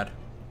really bad.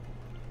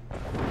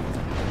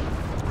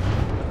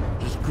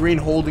 Just green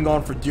holding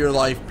on for dear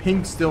life.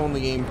 Pink still in the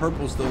game.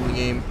 Purple still in the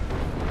game.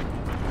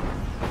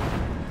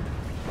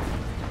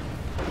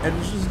 And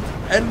it's just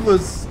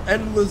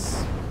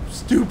endless,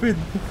 stupid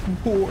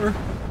war.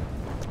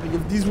 Like,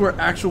 if these were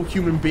actual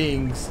human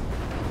beings,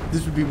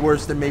 this would be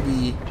worse than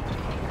maybe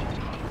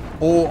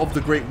all of the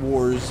great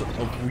wars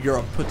of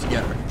Europe put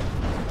together.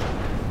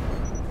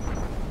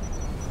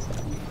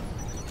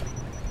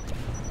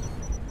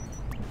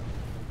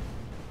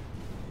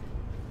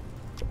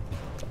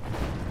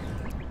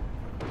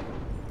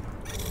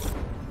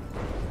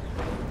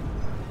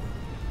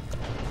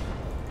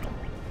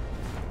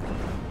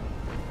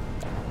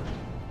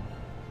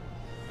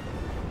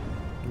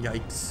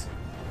 Yikes.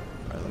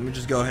 Alright, let me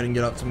just go ahead and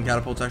get out some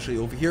catapults actually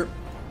over here,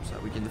 so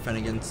that we can defend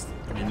against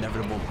an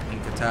inevitable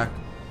pink attack.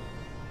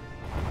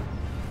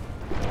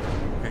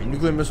 Okay,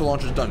 nuclear missile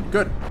launcher's done.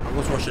 Good.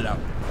 Let's rush it out.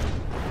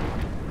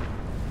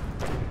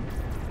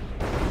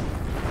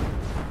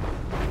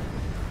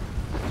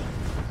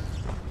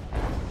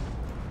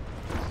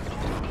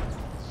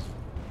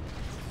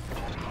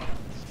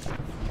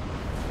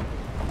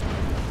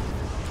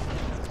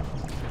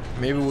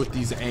 Maybe with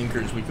these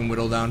anchors we can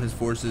whittle down his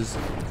forces.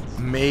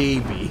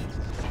 Maybe.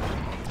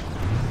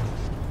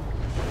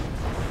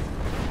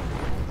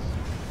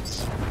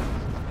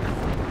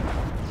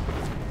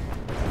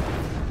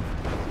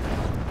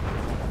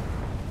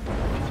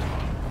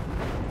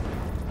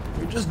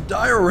 We just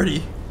die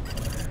already.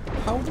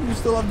 How do you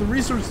still have the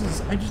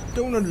resources? I just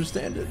don't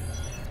understand it.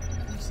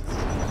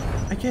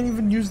 I can't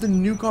even use the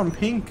nuke on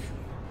pink.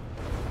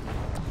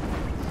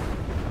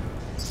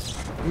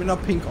 I mean,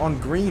 not pink, on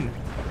green.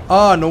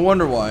 Ah, no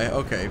wonder why.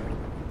 Okay.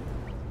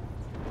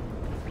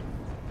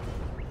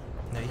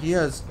 Now he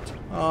has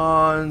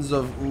tons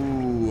of...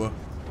 Ooh.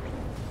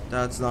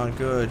 That's not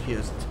good. He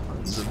has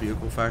tons of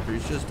vehicle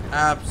factories. Just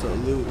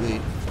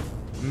absolutely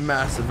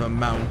massive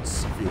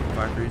amounts of vehicle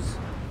factories.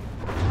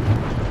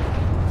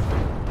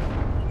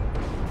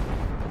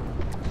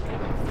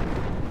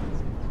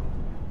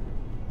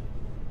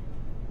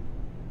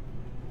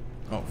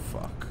 Oh,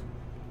 fuck.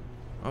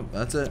 Oh,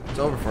 that's it. It's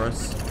over for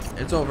us.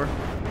 It's over.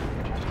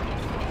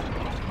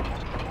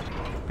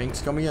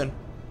 Pink's coming in.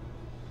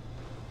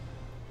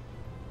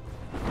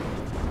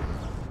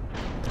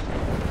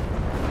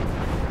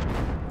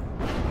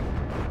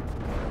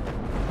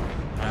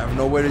 I have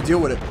no way to deal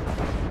with it.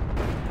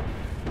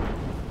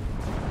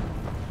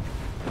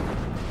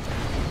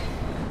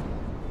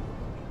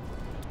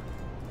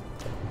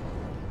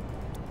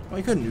 Well,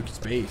 you could nuke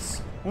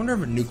space. I wonder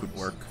if a nuke would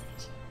work.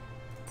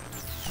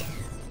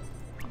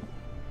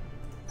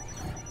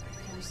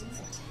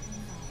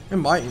 It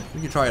might.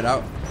 We could try it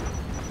out.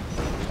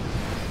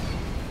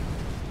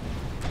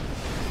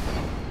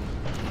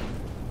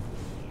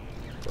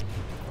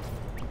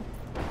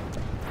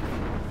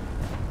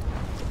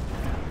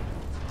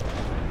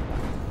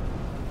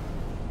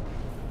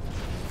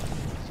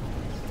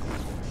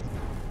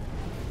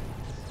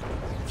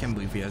 Can't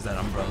believe he has that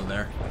umbrella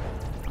there.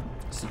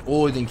 It's the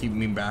only thing keeping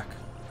me back.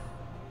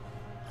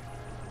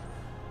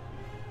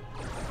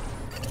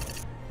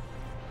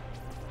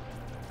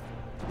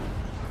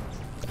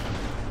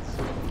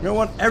 You know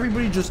what?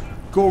 Everybody just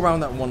go around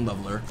that one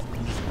leveler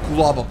and just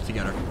glob up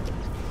together.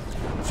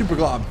 Super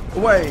glob.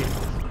 Away!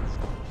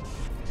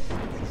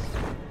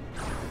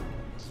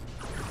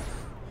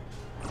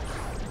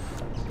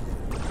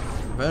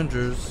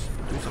 Avengers,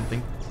 do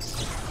something.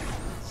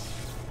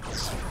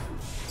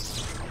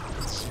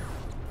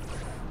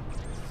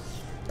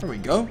 There we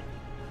go.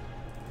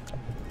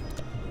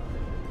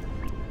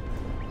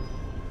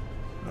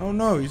 Oh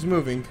no, he's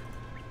moving.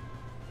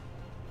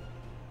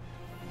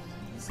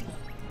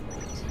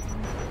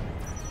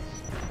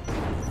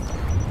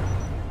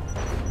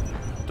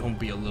 Don't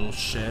be a little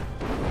shit.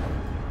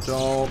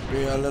 Don't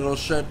be a little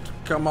shit.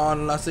 Come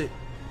on, lassie.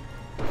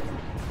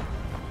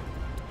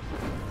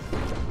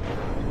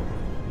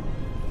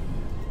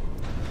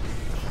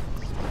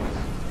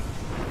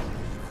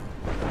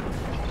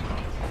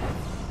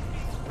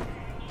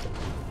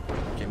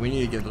 Okay, we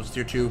need to get those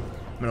tier 2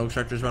 metal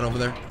extractors right over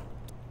there.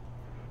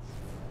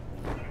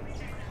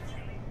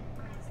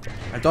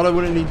 I thought I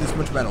wouldn't need this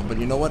much metal, but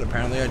you know what?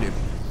 Apparently I do.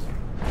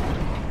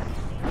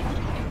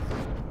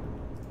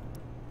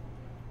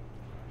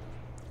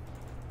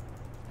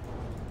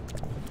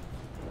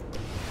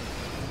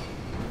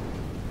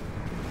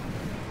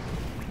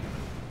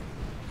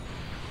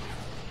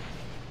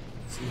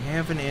 Does he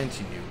have an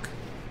anti-nuke?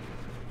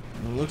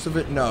 From the looks of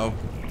it, no.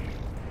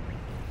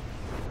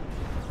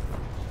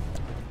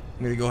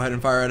 I'm gonna go ahead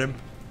and fire at him.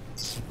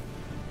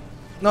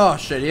 Oh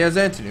shit, he has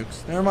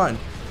anti-nukes. Never mind.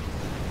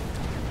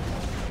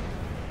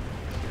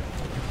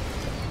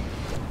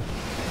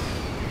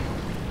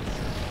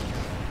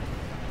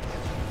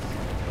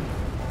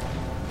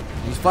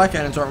 These flat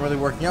cannons aren't really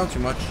working out too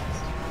much.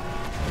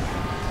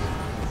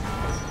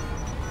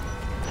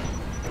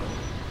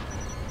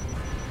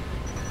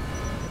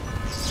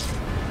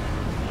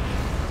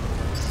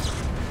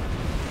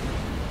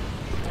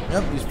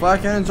 Yep, these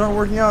flat cannons aren't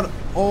working out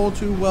all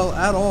too well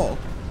at all.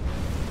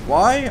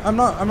 Why? I'm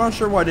not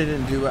sure why they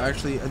didn't do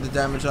actually the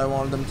damage I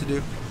wanted them to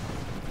do.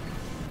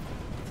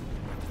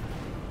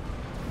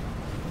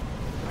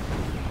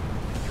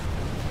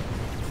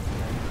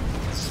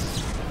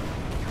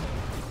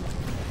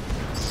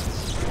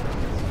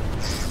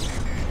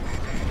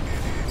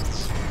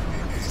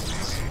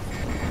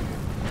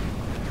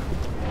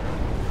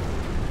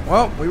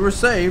 Well, we were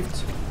saved.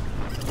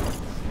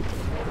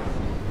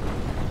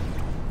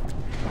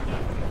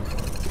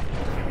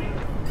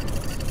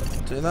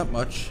 Say that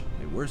much.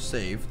 We were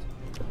saved.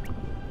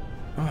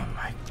 Oh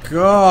my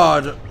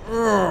god.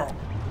 Ugh.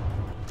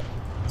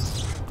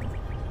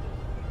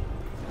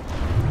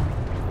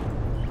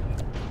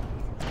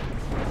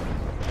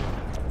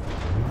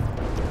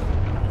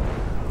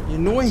 The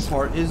annoying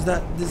part is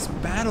that this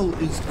battle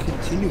is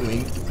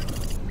continuing,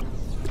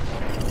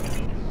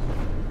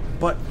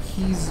 but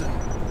he's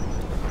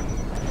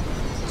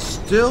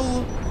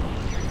still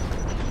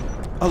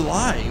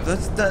alive.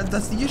 That's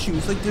the issue.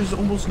 It's like there's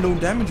almost no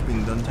damage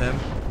being done to him.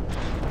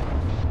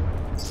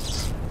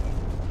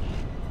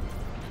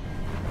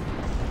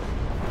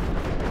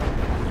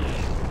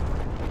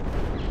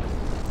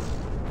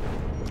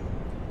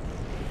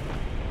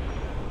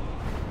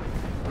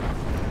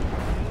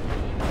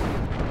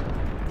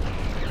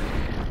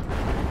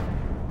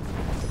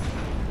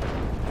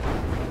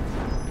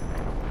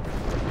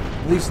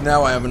 At least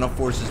now I have enough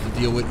forces to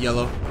deal with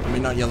yellow. I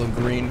mean, not yellow,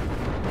 green.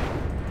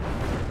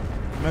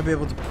 I might be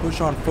able to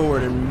push on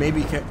forward and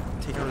maybe take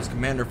out his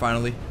commander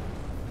finally.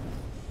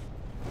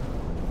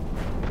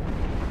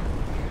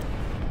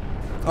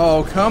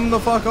 Oh, come the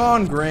fuck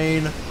on,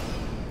 Grain.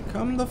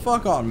 Come the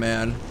fuck on,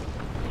 man.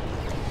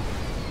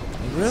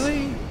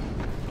 Really?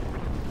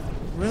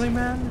 Really,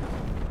 man?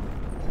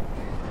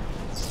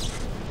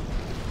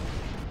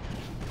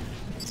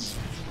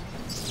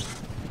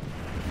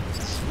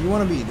 You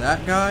want to be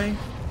that guy?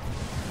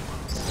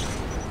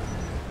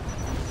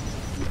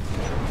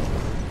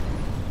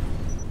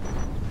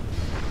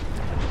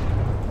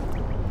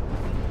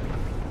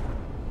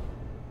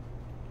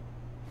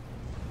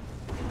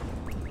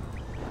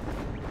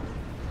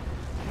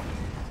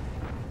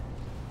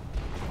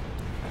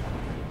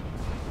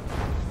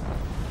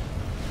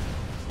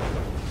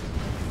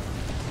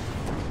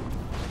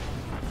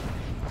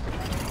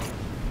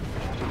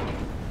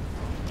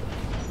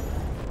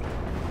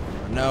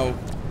 now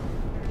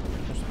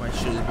most of my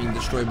shit is being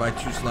destroyed by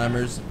 2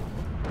 slammers.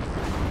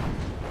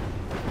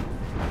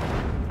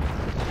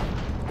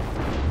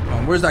 Come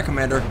on, where's that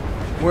commander?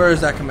 Where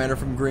is that commander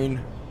from green?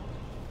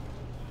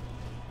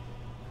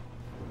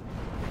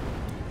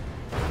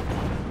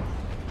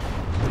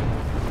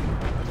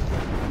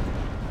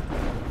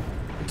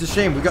 It's a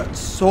shame, we got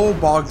so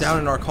bogged down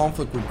in our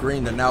conflict with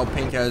green that now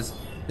pink has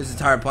his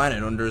entire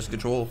planet under his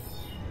control.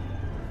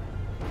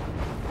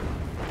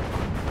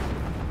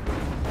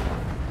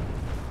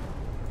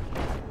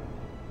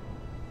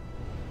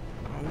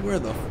 Where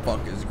the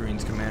fuck is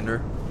green's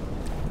commander?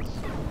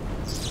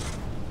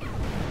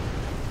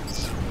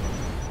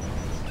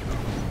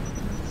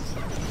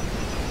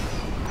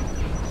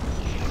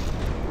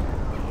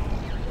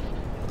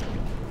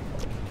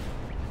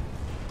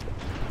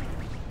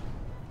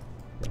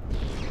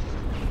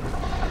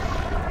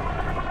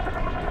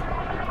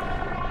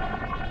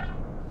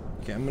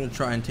 Okay, I'm gonna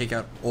try and take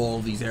out all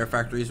of these air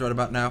factories right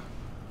about now.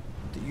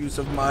 The use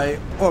of my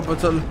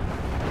orbital.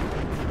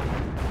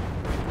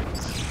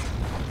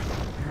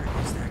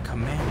 Where is that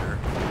commander?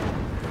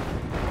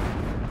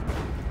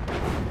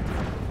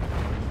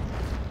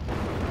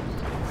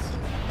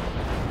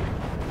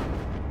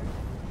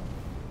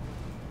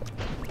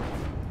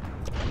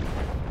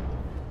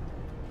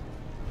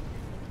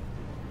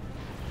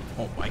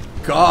 Oh my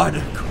god!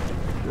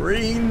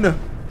 Green!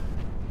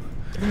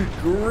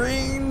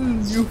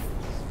 Green! You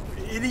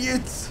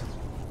idiots!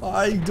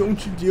 Why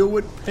don't you deal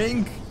with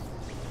pink?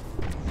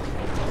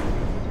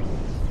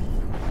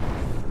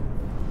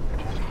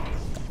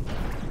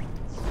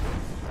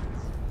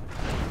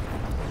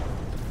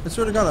 I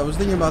swear to god, I was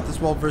thinking about this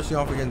while versing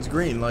off against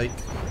green. Like,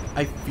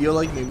 I feel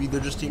like maybe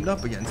they're just teamed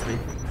up against me.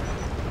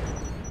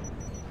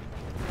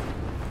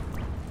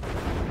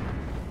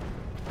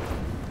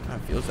 Kinda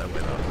feels that way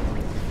though.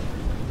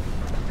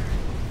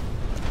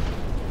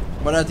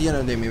 But at the end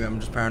of the day, maybe I'm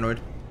just paranoid.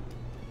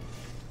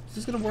 Is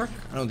this gonna work?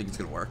 I don't think it's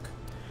gonna work.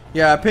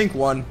 Yeah, pink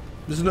won.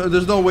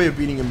 There's no way of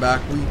beating him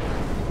back.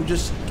 We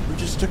just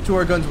stuck to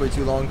our guns way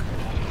too long.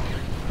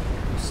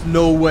 There's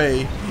no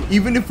way.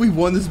 Even if we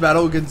won this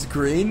battle against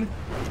green,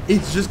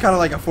 it's just kind of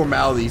like a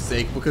formality's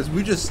sake because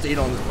we just stayed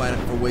on this planet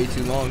for way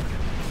too long.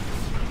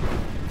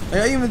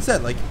 Like I even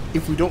said, like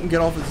if we don't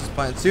get off of this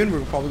planet soon,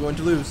 we're probably going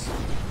to lose.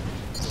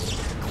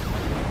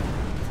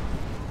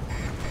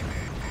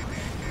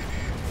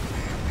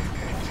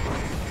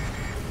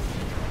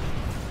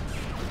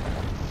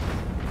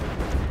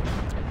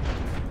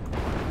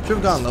 Should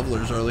have gotten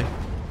levelers early.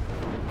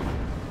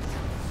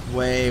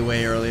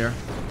 Way earlier.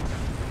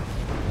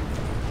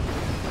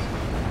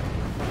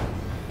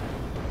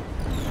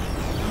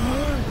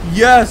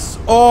 Yes!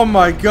 Oh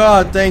my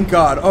god, thank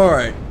god.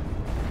 Alright.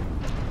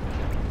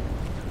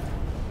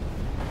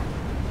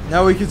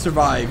 Now we can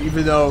survive,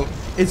 even though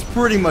it's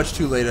pretty much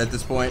too late at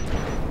this point. I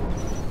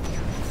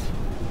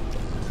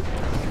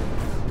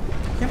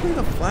can't believe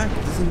the flag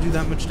doesn't do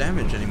that much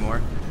damage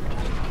anymore.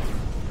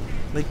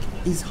 Like,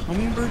 is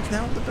hummingbirds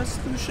now the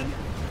best solution?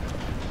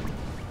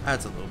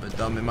 That's a little bit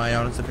dumb in my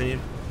honest opinion.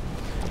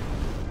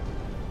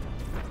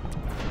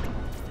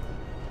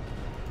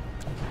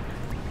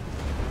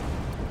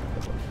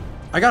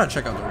 I gotta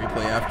check out the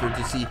replay after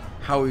to see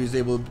how he was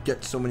able to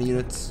get so many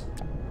units.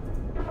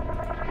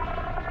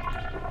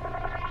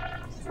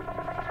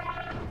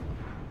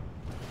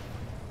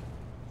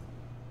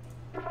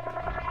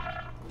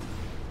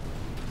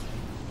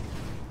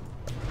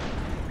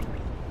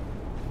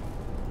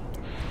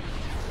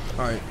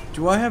 Alright,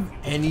 do I have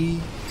any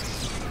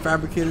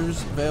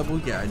fabricators available?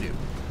 Yeah, I do.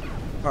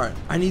 Alright,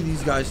 I need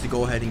these guys to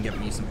go ahead and get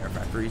me some air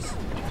factories.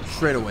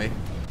 Straight away.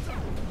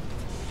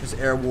 This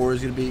air war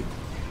is gonna be...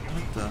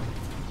 What the...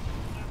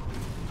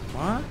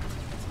 What?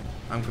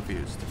 I'm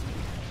confused.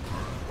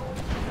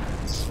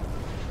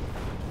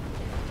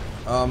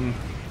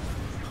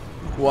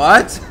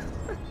 What?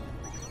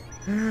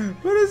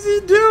 What is he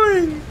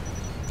doing?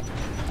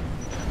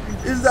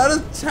 Is that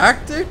a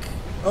tactic?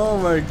 Oh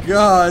my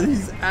god,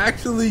 he's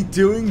actually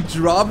doing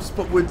drops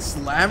but with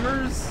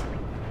slammers?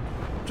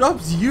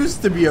 Drops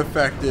used to be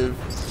effective.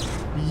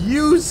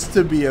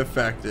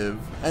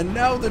 And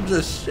now they're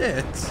just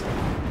shit.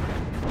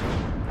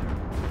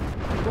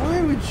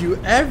 Why would you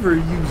ever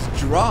use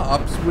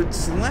drops with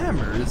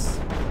slammers?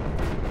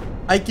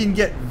 I can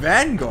get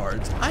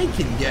vanguards, I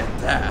can get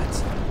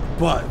that.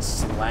 But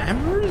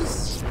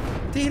slammers?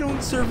 They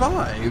don't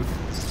survive.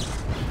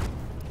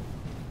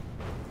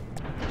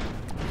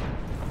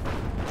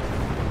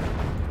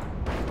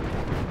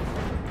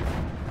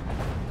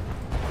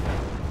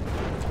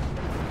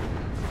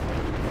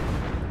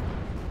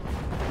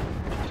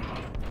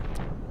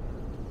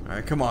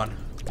 Alright, come on.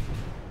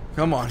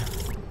 Come on.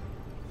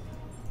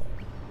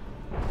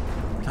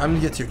 Time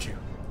to get tier 2.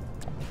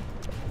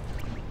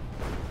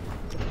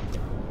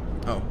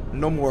 Oh,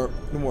 no more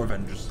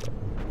Avengers.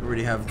 We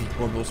already have the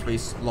orbital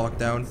space locked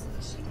down.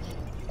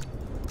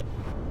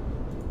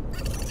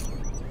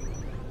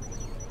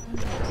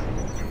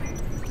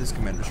 This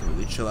commander should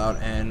really chill out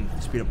and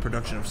speed up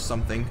production of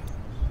something.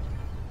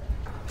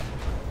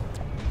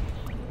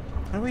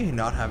 How do we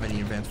not have any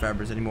advanced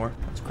fabrics anymore?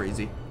 That's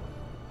crazy.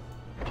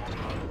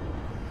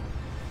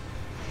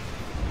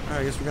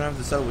 Alright, I guess we're gonna have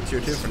to settle with tier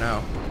 2 for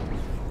now.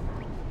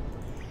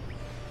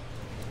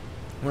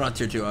 We're not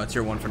tier 2,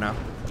 tier 1 for now.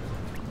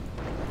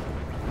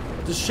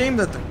 It's a shame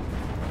that the...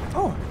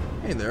 Oh,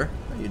 hey there.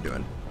 How you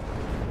doing?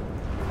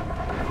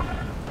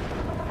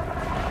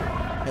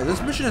 Yeah,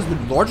 this mission has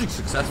been largely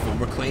successful,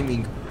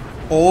 reclaiming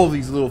all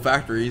these little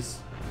factories.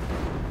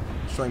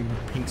 Showing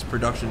Pink's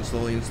production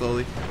slowly and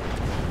slowly.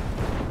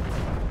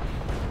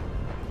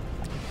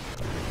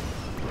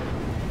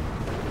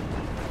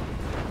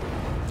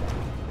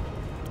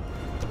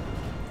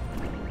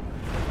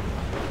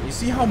 You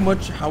see how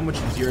much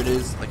easier it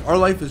is? Like, our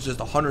life is just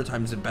 100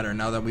 times better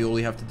now that we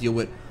only have to deal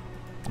with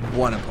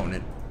one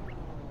opponent.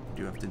 We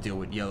do have to deal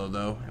with yellow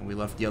though, and we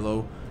left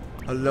yellow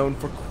alone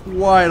for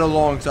quite a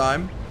long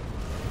time.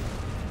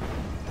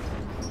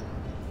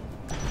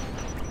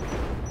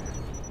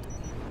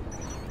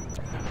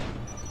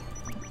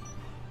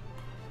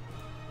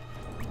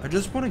 I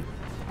just want to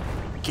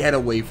get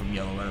away from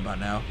yellow right about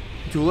now.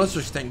 To a lesser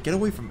extent, get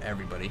away from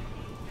everybody.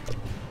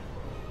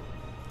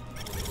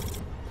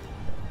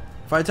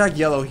 If I attack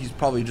yellow, he's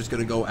probably just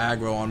going to go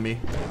aggro on me.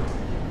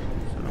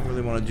 So I don't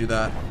really want to do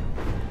that.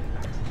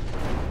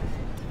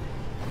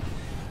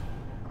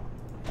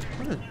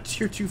 What a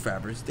tier 2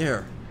 fabrics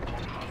there.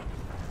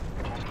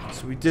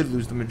 So we did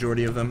lose the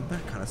majority of them.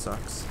 That kind of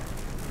sucks.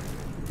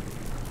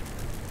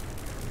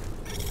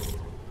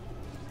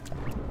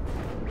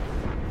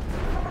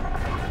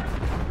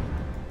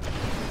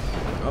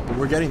 Oh, but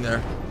we're getting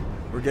there.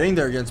 We're getting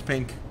there against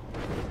Pink.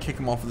 Kick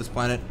him off of this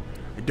planet.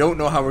 I don't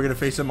know how we're going to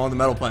face him on the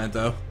metal planet,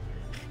 though.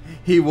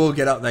 He will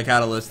get out that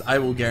catalyst. I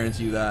will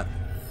guarantee you that.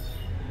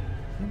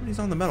 Nobody's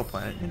on the metal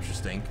planet.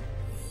 Interesting.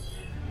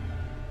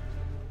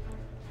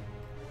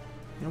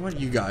 You know what?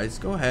 You guys,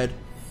 go ahead.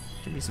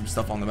 Give me some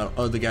stuff on the metal.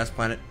 Oh, the gas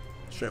planet.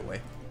 Straight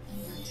away.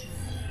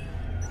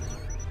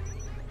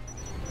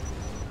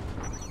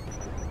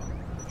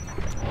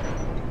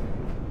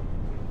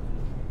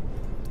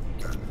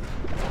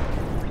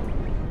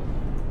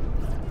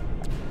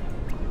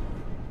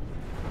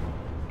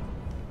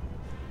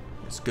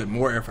 It's good.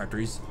 More air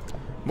factories.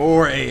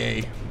 More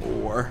AA.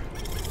 More.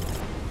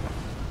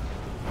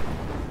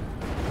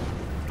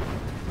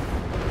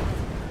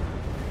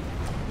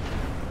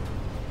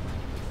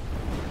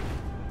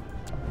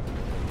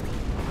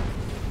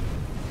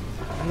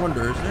 I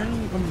wonder, is there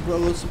any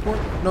umbrella support?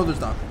 No, there's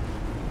not.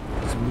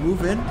 Let's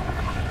move in.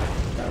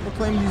 Gotta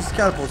reclaim these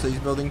catapults that he's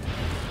building.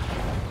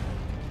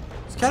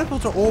 These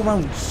catapults are all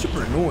around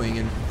super annoying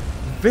and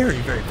very,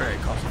 very, very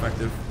cost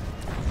effective.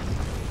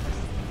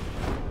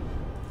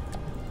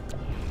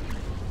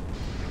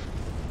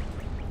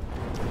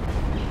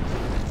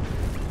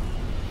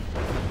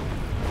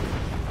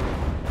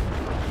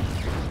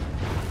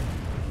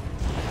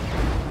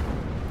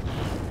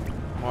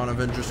 On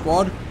Avenger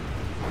Squad.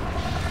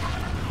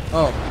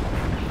 Oh.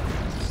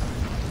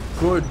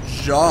 Good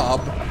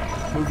job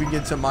moving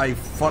into my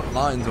front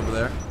lines over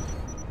there.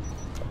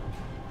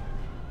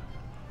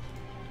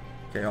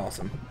 Okay,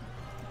 awesome.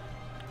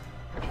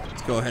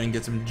 Let's go ahead and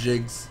get some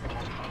jigs.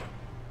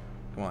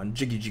 Come on,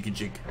 jiggy jiggy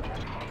jig.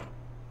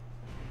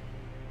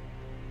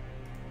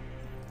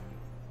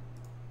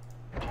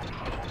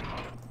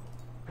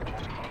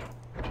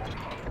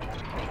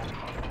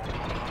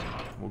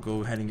 We'll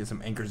go ahead and get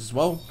some anchors as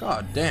well.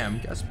 God damn,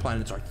 gas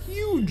planets are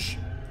huge.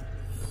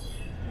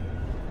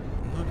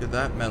 Look at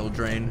that metal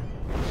drain.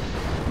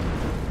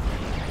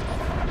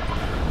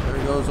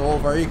 There goes all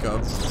of our eco.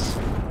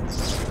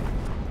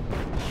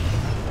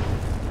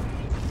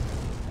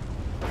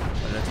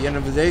 But at the end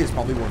of the day, it's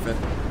probably worth it.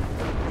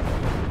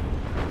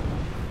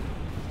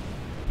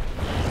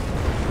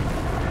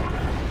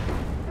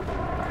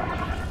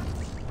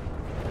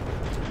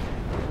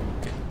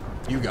 Okay,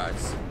 you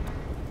guys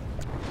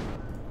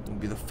will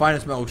be the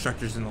finest metal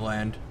extractors in the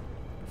land.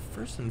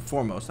 First and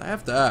foremost, I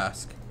have to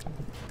ask.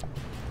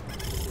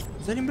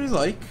 Does anybody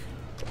like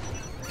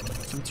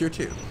some tier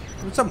 2?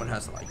 I mean, someone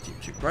has to like tier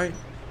 2, right?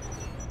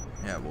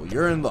 Yeah, well,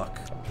 you're in luck.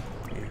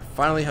 You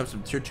finally have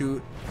some tier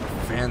 2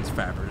 advanced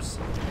fabbers.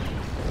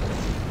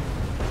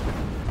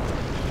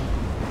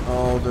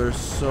 Oh, there's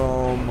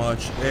so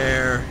much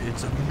air.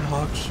 It's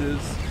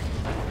obnoxious.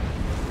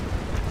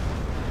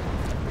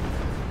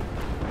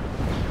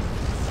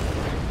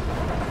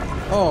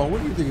 Oh,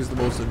 what do you think is the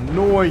most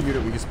annoying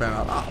unit we can spam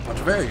out? Ah, a bunch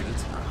of air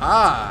units.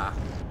 Aha!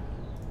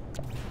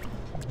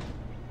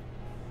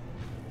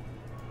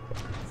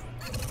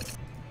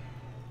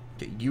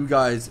 Okay, you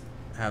guys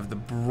have the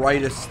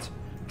brightest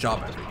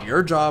job ever.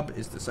 Your job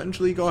is to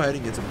essentially go ahead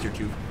and get some tier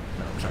 2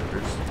 metal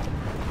extractors.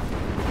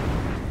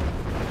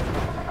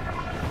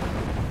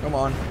 Come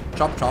on,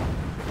 chop chop.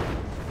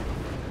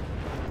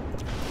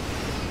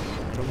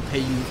 I don't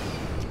pay you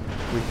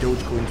with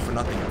Dogecoins for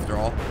nothing after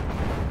all.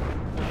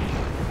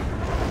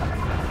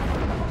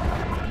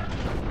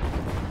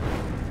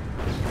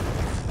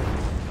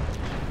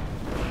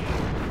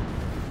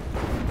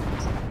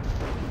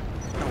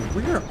 Now,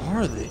 where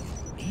are they?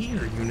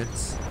 Air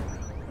units?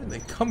 Where did they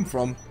come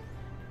from?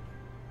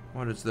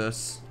 What is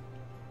this?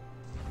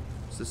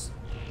 Is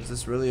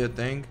this really a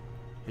thing?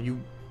 Are you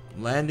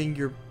landing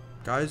your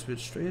guys with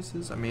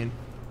stresses? I mean,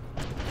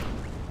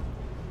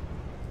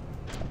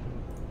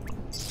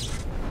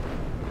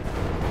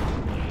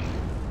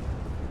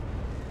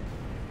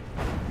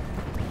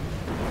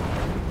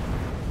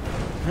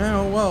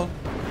 yeah, well,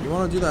 you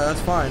want to do that,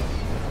 that's fine.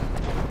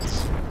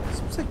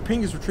 Seems like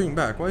Ping is retreating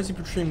back. Why is he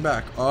retreating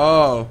back?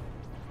 Oh,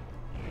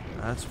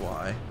 that's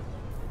why.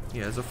 He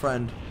has a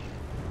friend.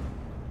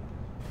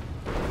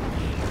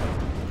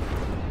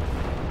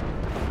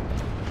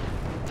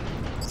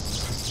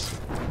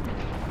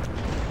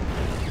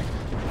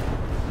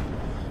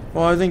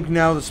 Well, I think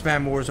now the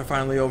spam wars are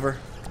finally over.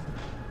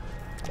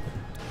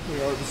 We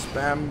are the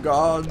spam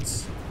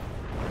gods.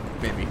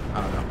 Maybe.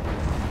 I don't know.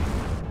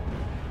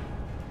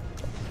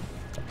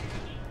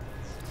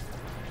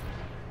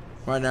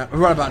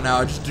 Right about now,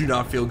 I just do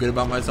not feel good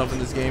about myself in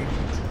this game.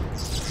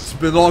 It's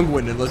been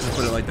long-winded, let's just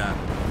put it like that.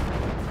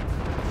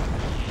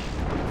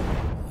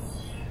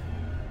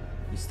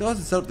 He still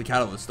hasn't set up the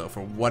catalyst, though,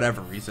 for whatever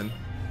reason.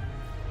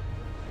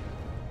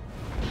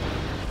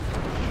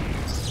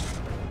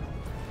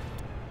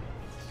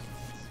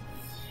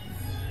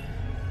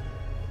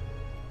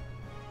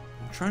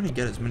 Trying to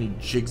get as many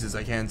jigs as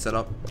I can set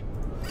up.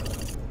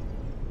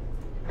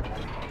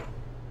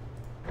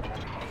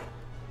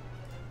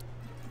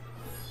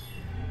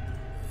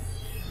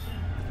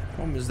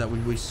 Problem is that we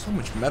waste so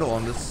much metal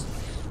on this.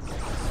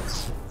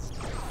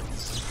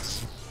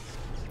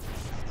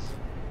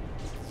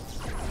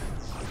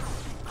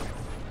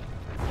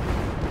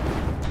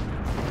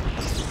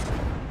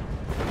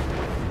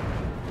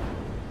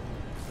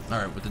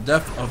 Alright, with the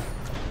death of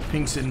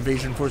Pink's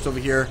invasion force over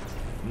here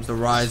comes the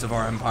rise of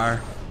our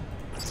empire.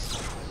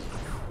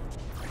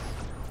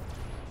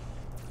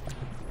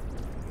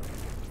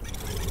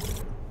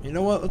 You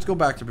know what? Let's go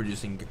back to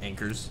producing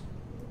anchors.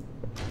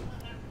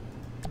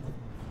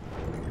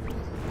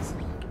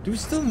 Do we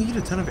still need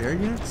a ton of air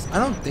units? I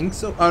don't think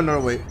so. Oh, no,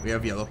 wait. We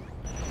have yellow.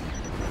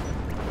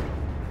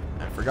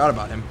 I forgot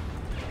about him.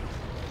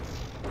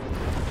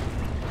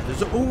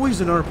 There's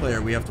always another player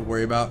we have to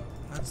worry about.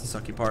 That's the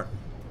sucky part.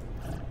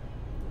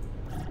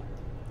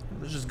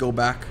 Let's just go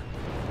back.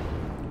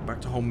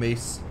 Back to home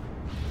base.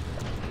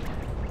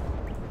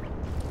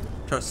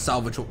 Try to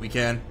salvage what we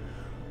can.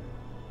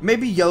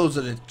 Maybe yellow's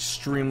an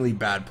extremely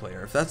bad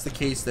player. If that's the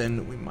case,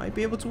 then we might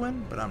be able to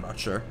win, but I'm not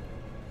sure.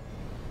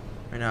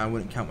 Right now, I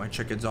wouldn't count my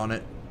chickens on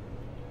it.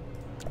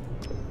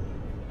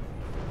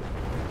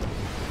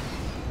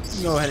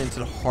 Go ahead into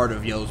the heart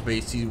of yellow's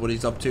base, see what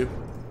he's up to.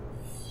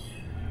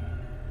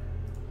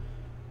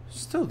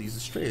 Still, these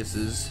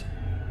asteroids,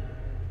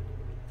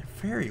 they're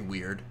very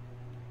weird.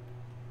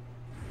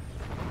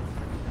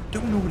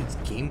 Don't know what his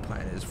game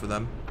plan is for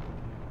them.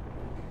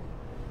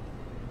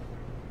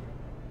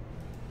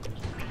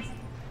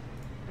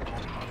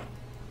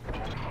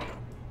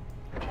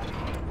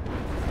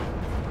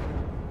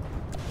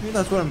 Maybe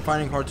that's what I'm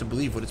finding hard to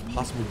believe, what his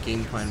possible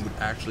game plan would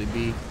actually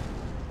be.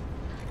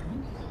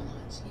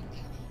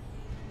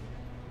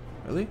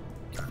 Really?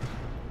 Well,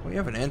 we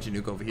have an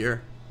anti-nuke over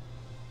here.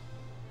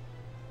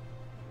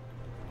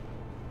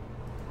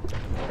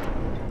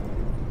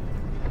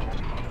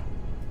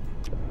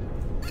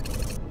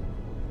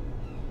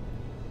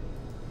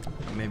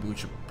 Maybe we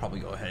should probably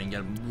go ahead and get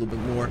a little bit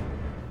more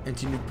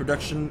anti-nuke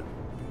production.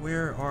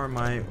 Where are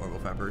my orbital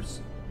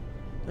fabbers?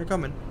 They're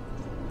coming.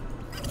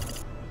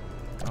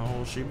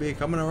 Oh, she be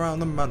coming around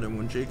the mountain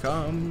when she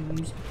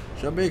comes.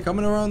 She'll be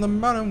coming around the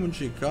mountain when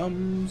she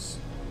comes.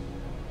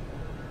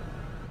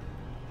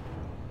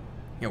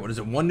 Yeah, what is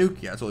it? One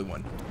nuke? Yeah, it's only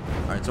one.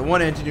 Alright, so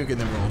one anti-nuke and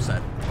then we're all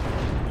set.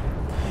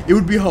 It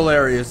would be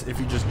hilarious if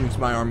he just nukes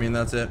my army and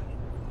that's it.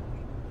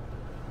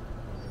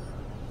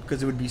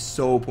 Because it would be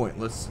so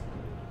pointless.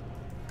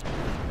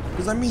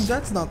 Because, I mean,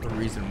 that's not the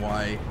reason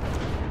why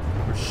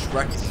we're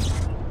shrekking.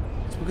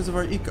 It's because of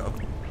our eco.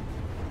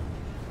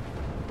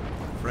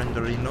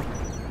 Frienderino.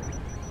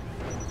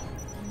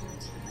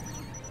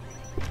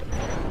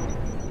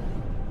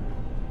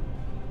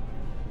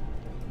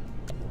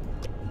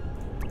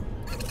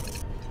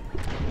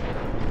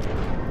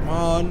 Come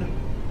on.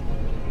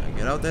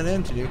 Get out that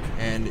anti-nuke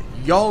and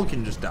y'all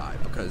can just die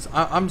because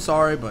I'm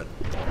sorry, but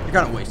you're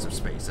kind of a waste of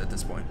space at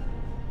this point.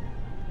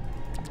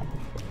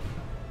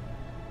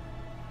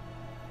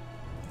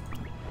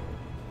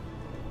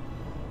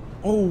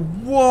 Oh,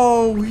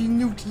 whoa, he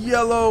nuked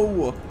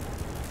yellow.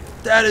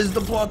 That is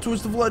the plot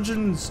twist of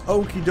Legends.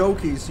 Okie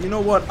dokie. So you know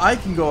what? I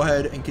can go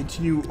ahead and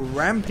continue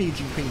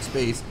rampaging pink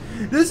space.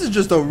 This is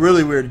just a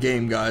really weird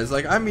game, guys.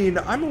 Like, I mean,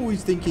 I'm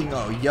always thinking,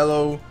 oh,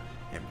 yellow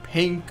and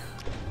pink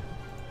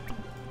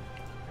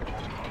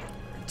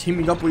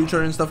teaming up with each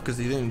other and stuff because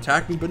they didn't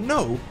attack me. But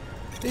no,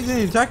 they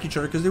didn't attack each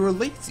other because they were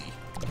lazy.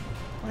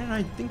 Why didn't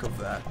I think of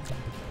that?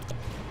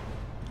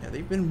 Yeah,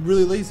 they've been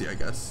really lazy, I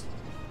guess.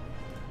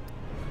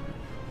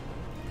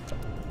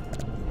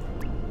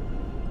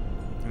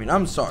 I mean,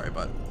 I'm sorry,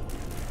 but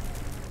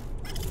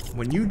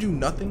when you do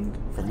nothing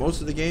for most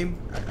of the game,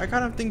 I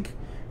kind of think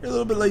you're a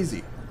little bit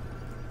lazy.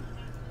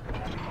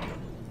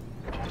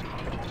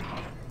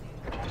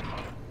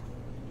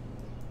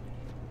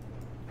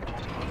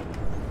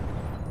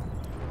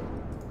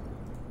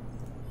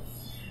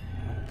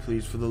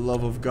 Please, for the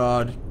love of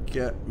God,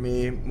 get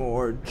me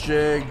more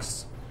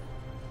jigs.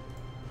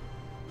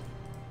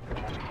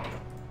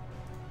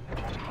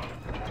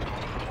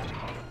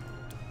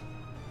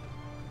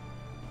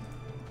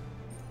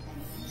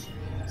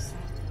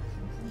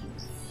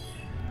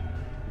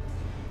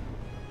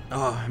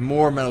 Ah,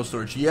 more metal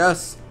storage.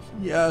 Yes,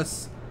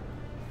 yes.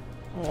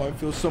 Oh, I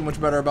feel so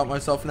much better about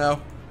myself now.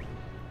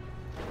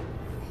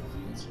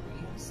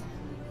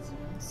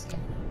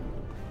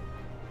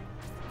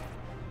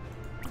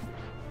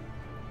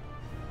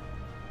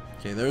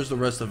 Okay, there's the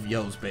rest of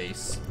Yellow's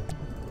base.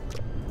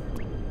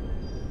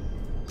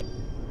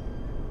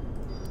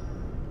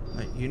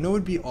 Like, you know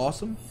what'd be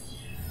awesome?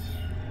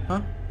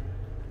 Huh?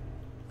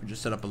 We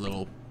just set up a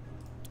little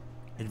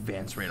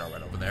advanced radar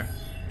right over there.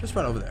 Just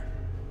right over there.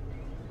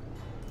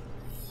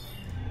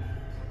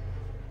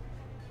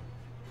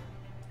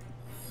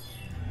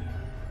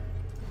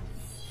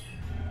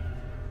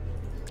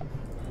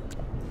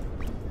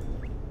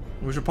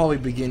 We should probably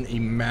begin a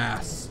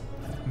mass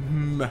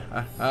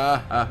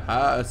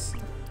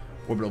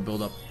orbital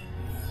buildup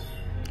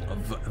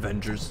of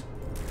Avengers.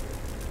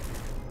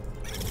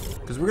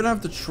 Because we're going to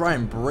have to try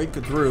and break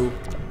through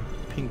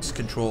Pink's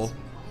control,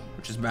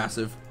 which is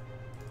massive.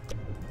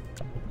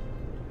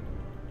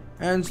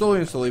 And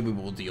slowly we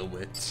will deal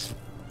with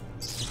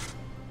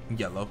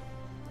Yellow.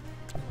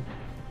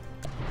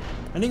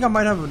 I think I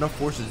might have enough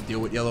forces to deal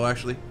with Yellow,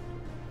 actually.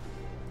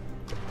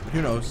 But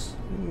who knows?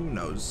 Who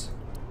knows?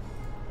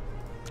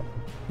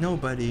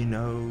 Nobody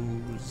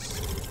knows.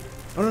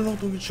 Oh no,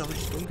 don't get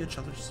shelters. Don't get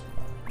shelters.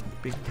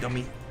 Big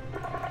dummy.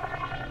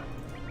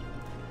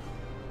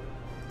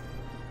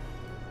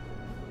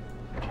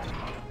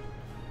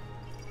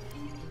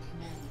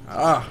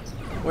 Ah,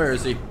 where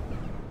is he?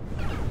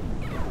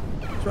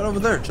 He's right over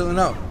there, chilling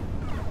out.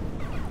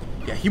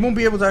 Yeah, he won't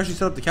be able to actually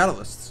set up the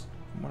catalysts,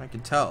 from what I can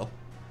tell.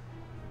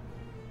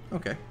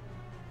 Okay.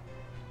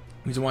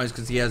 Reason why is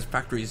because he has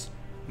factories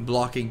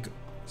blocking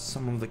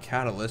some of the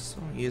catalysts.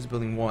 Oh, he is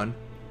building one.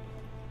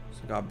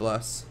 So God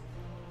bless.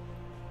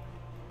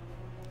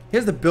 He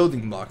has the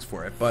building blocks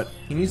for it, but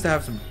he needs to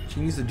have some. He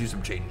needs to do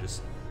some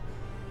changes.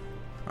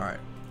 All right.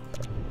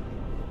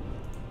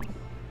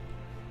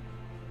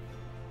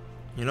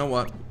 You know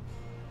what?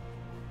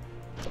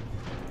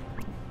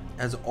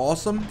 As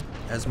awesome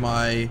as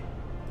my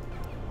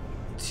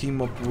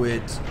team up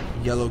with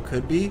Yellow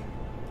could be,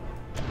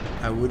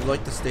 I would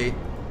like to state,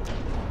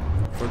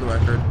 for the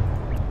record,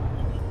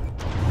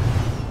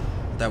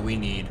 that we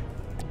need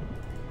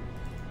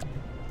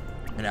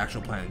an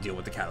actual plan to deal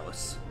with the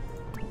catalysts.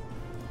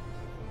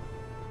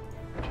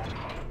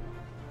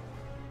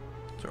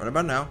 So right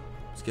about now,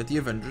 let's get the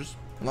Avengers.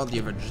 Well, not the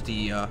Avengers,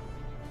 the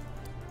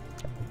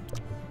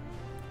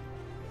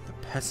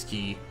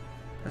pesky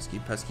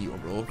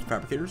orbital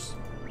fabricators.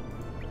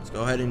 Let's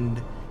go ahead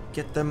and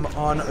get them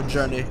on a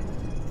journey.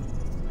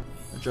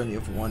 A journey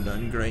of wonder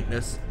and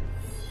greatness.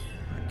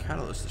 My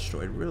catalyst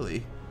destroyed,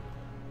 really?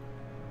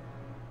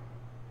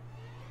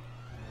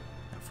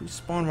 Now if we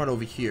spawn right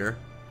over here,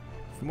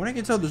 from what I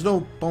can tell, there's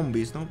no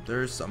Bonebees. Nope,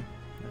 there's some.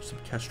 There's some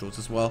Kestrels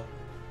as well.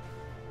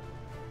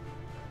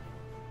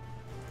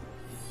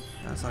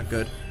 That's not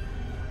good.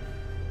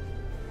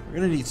 We're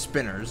gonna need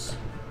spinners.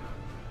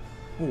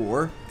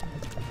 Or...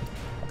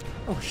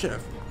 oh shit,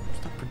 I've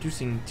stopped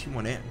producing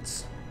T1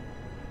 ants.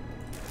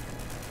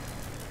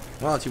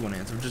 Well, T1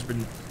 ants, I've just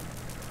been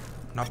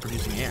not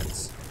producing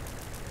ants.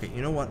 Okay,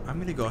 you know what? I'm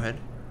gonna go ahead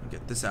and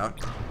get this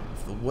out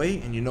of the way,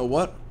 and you know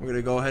what? We're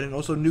gonna go ahead and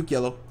also nuke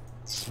Yellow.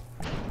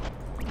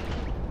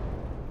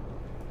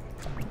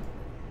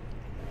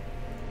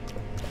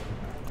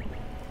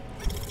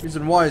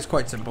 Reason why is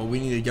quite simple. We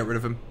need to get rid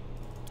of him.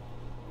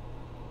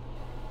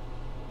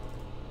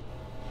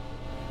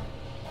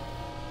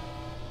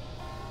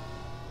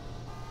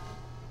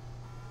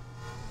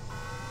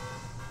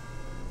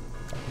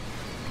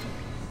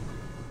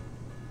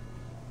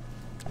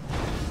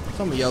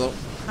 Tell me, Yellow,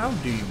 how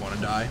do you want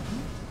to die?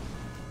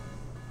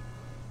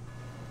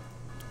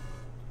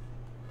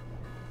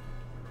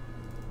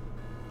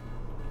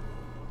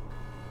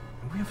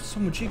 We have so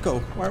much eco.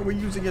 Why are we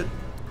using it?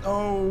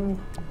 Oh,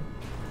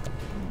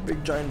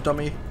 big giant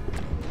dummy.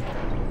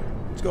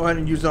 Let's go ahead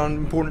and use it on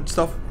important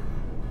stuff.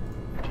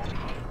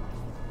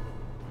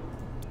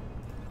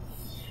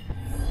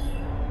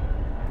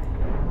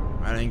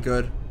 That ain't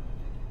good.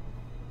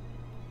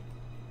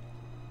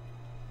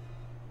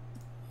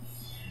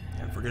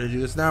 We're gonna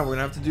do this now. We're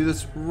gonna have to do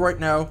this right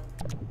now.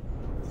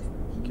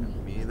 Give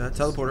me that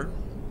teleporter.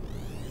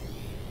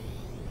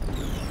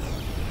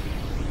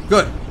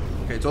 Good.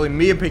 Okay, it's only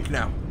me and Pink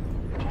now.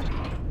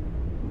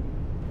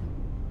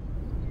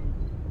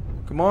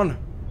 Come on.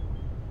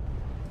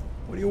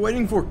 What are you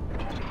waiting for?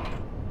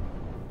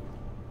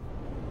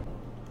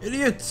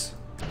 Idiots!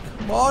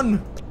 Come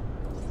on!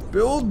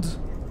 Build!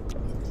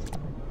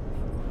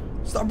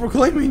 Stop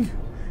proclaiming!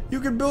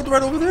 You can build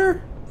right over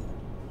there!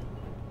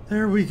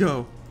 There we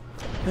go.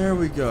 There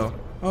we go.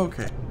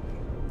 Okay.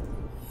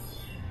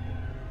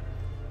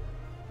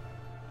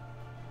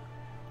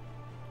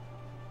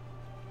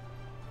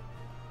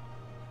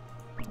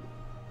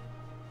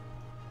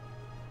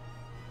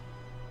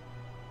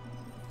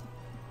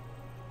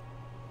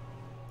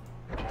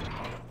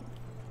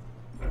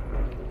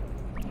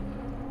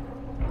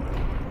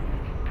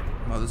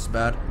 Oh, this is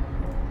bad.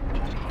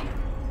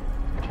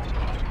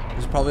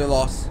 This is probably a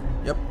loss.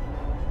 Yep.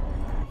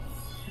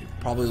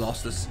 Probably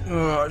lost this.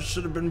 I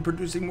should have been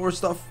producing more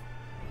stuff.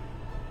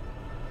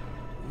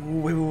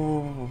 Wait.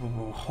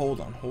 Hold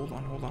on.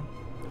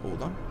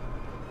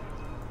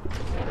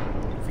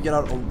 If we get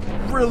out a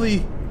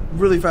really,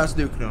 really fast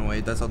nuke. No,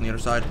 wait, that's on the other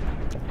side.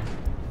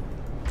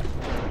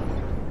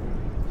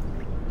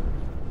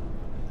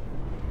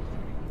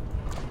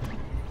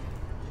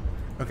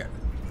 Okay,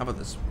 how about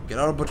this? Get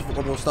out a bunch of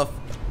orbital stuff,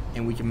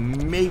 and we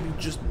can maybe,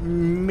 just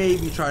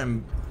maybe, try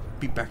and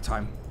beat back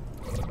time.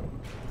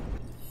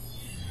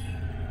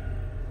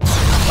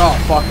 Oh,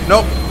 fuck.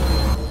 Nope.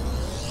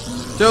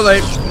 Too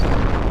late.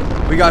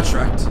 We got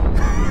Shrek'd.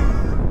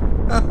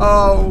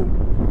 Oh.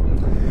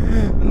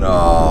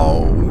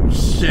 No.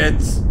 Shit.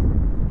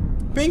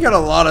 Pink had a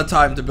lot of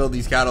time to build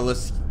these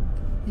catalysts.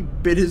 He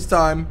bid his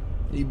time.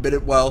 He bid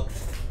it well.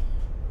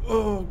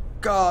 Oh,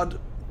 God.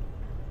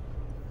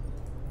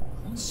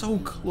 So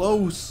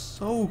close.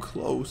 So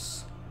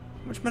close.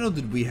 How much metal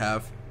did we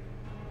have?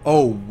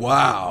 Oh,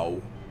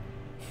 wow.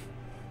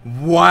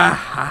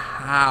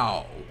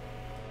 Wow.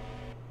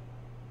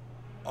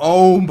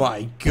 Oh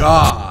my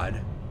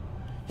God.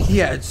 He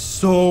had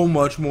so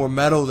much more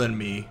metal than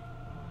me.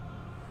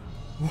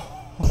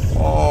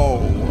 Oh.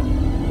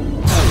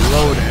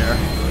 Hello there.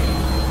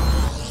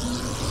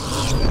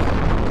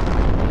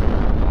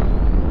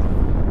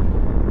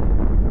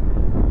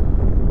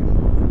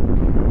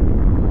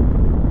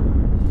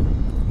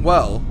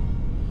 Well.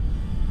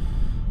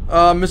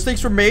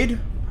 Mistakes were made.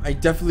 I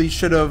definitely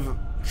should have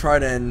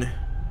tried and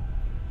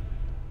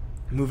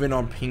move in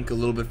on pink a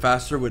little bit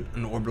faster with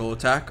an orbital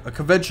attack. A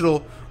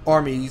conventional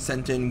army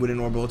sent in with an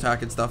orbital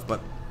attack and stuff,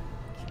 but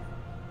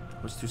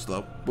it was too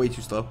slow. Way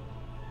too slow.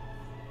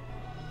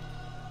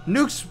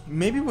 Nukes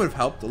maybe would have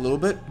helped a little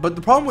bit, but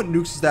the problem with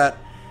nukes is that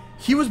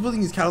he was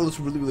building his catalyst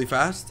really, really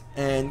fast,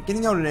 and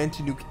getting out an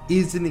anti-nuke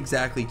isn't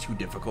exactly too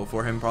difficult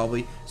for him,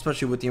 probably,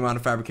 especially with the amount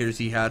of fabricators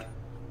he had.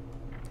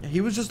 He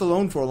was just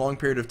alone for a long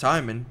period of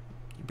time, and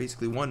he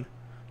basically won.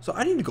 So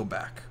I need to go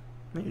back.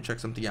 I need to check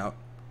something out.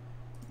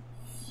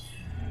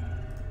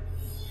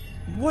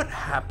 What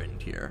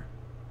happened here?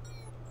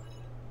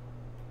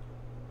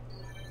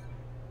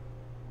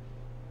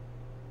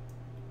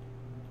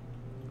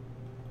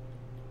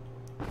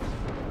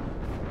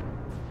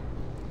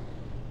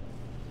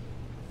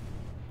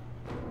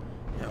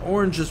 Yeah,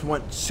 orange just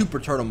went super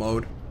turtle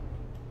mode.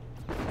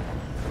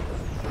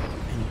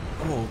 And,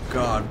 oh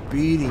God,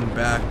 beating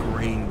back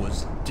green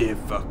was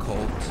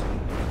difficult.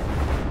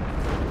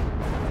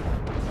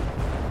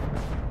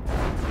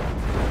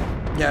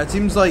 Yeah, it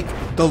seems like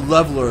the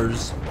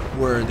levelers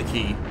were the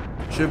key.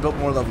 Should have built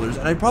more levelers,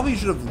 and I probably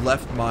should have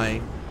left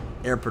my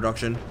air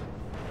production.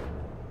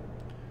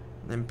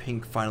 Then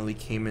pink finally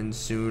came in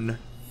soon.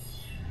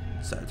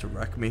 Decided to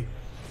wreck me.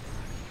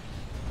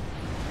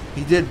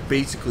 He did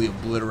basically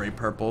obliterate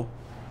purple.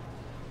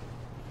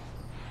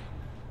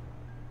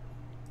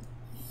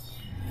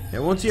 Yeah,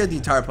 once he had the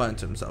entire planet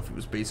to himself, he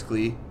was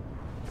basically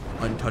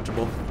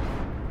untouchable.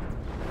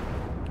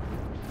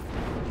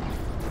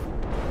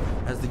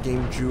 As the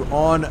game drew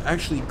on,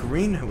 actually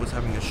green was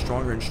having a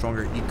stronger and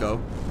stronger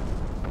eco.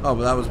 Oh,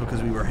 but that was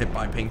because we were hit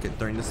by pink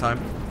during this time.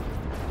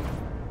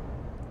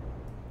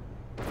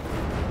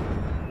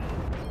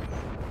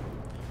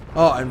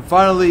 Oh, and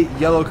finally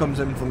yellow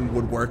comes in from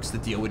woodworks to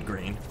deal with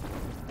green.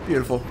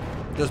 Beautiful.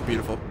 Just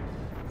beautiful.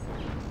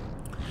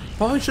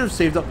 Probably should have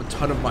saved up a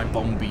ton of my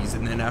bumblebees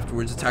and then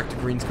afterwards attacked the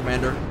green's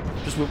commander.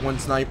 Just with one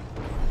snipe.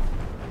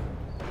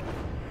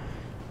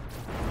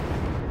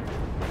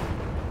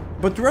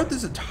 But throughout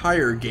this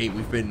entire game,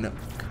 we've been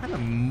kind of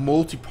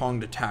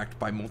multi-pronged attacked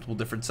by multiple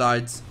different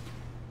sides.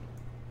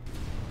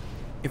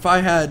 If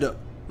I had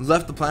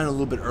left the planet a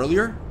little bit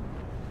earlier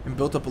and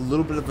built up a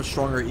little bit of a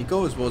stronger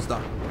eco, as well as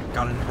not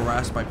gotten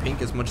harassed by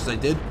pink as much as I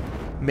did,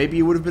 maybe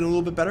it would have been a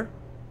little bit better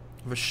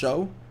of a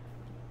show.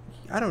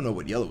 I don't know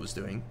what yellow was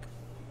doing.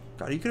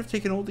 God, he could have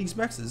taken all these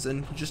mexes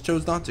and he just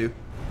chose not to.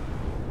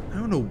 I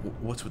don't know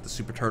what's with the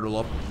super turtle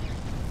up.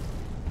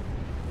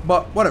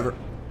 But whatever.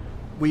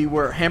 We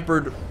were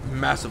hampered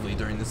massively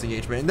during this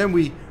engagement, and then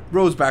we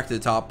rose back to the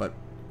top, but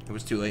it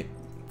was too late.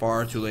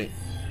 Far too late.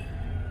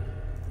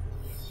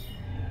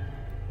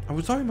 I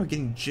was talking about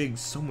getting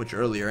jigs so much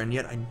earlier, and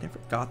yet I never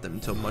got them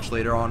until much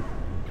later on.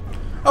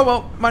 Oh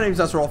well, my name is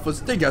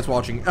Masterofroflness. Thank you guys for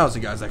watching. I'll see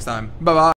you guys next time. Bye bye.